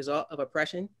actually a result of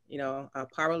oppression. You know,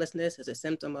 powerlessness is a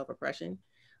symptom of oppression.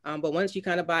 But once you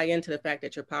kind of buy into the fact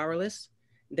that you're powerless,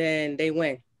 then they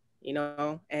win, you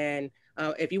know. And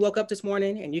if you woke up this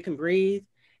morning and you can breathe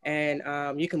and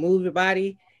you can move your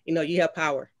body, you know, you have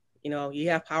power. You know, you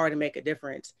have power to make a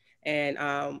difference, and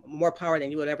more power than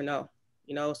you would ever know.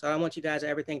 You know, so I don't want you guys to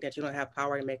ever think that you don't have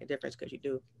power to make a difference, because you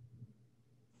do.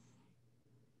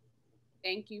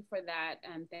 Thank you for that.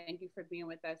 And thank you for being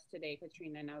with us today,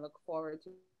 Katrina. And I look forward to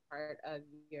part of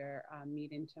your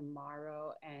meeting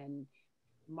tomorrow. And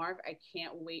Marv, I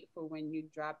can't wait for when you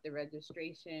drop the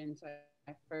registration. So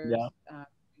my first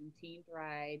Juneteenth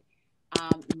ride.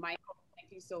 Michael, thank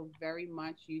you so very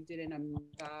much. You did an amazing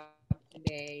job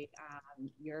today.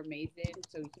 You're amazing.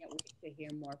 So we can't wait to hear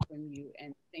more from you.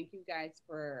 And thank you guys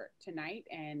for tonight,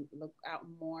 and look out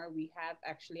more. We have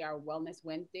actually our Wellness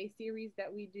Wednesday series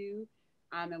that we do.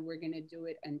 And we're going to do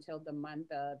it until the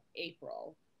month of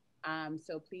April.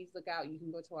 So please look out. You can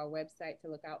go to our website to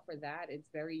look out for that. It's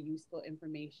very useful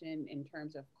information in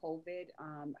terms of COVID,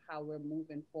 how we're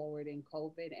moving forward in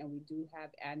COVID. And we do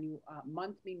have annual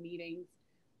monthly meetings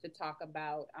to talk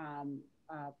about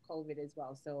COVID as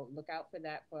well. So look out for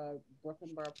that for Brooklyn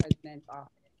Borough President's office.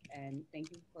 And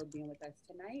thank you for being with us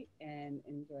tonight, and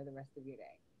enjoy the rest of your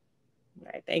day.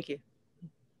 All right. Thank you.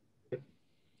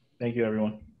 Thank you,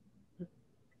 everyone.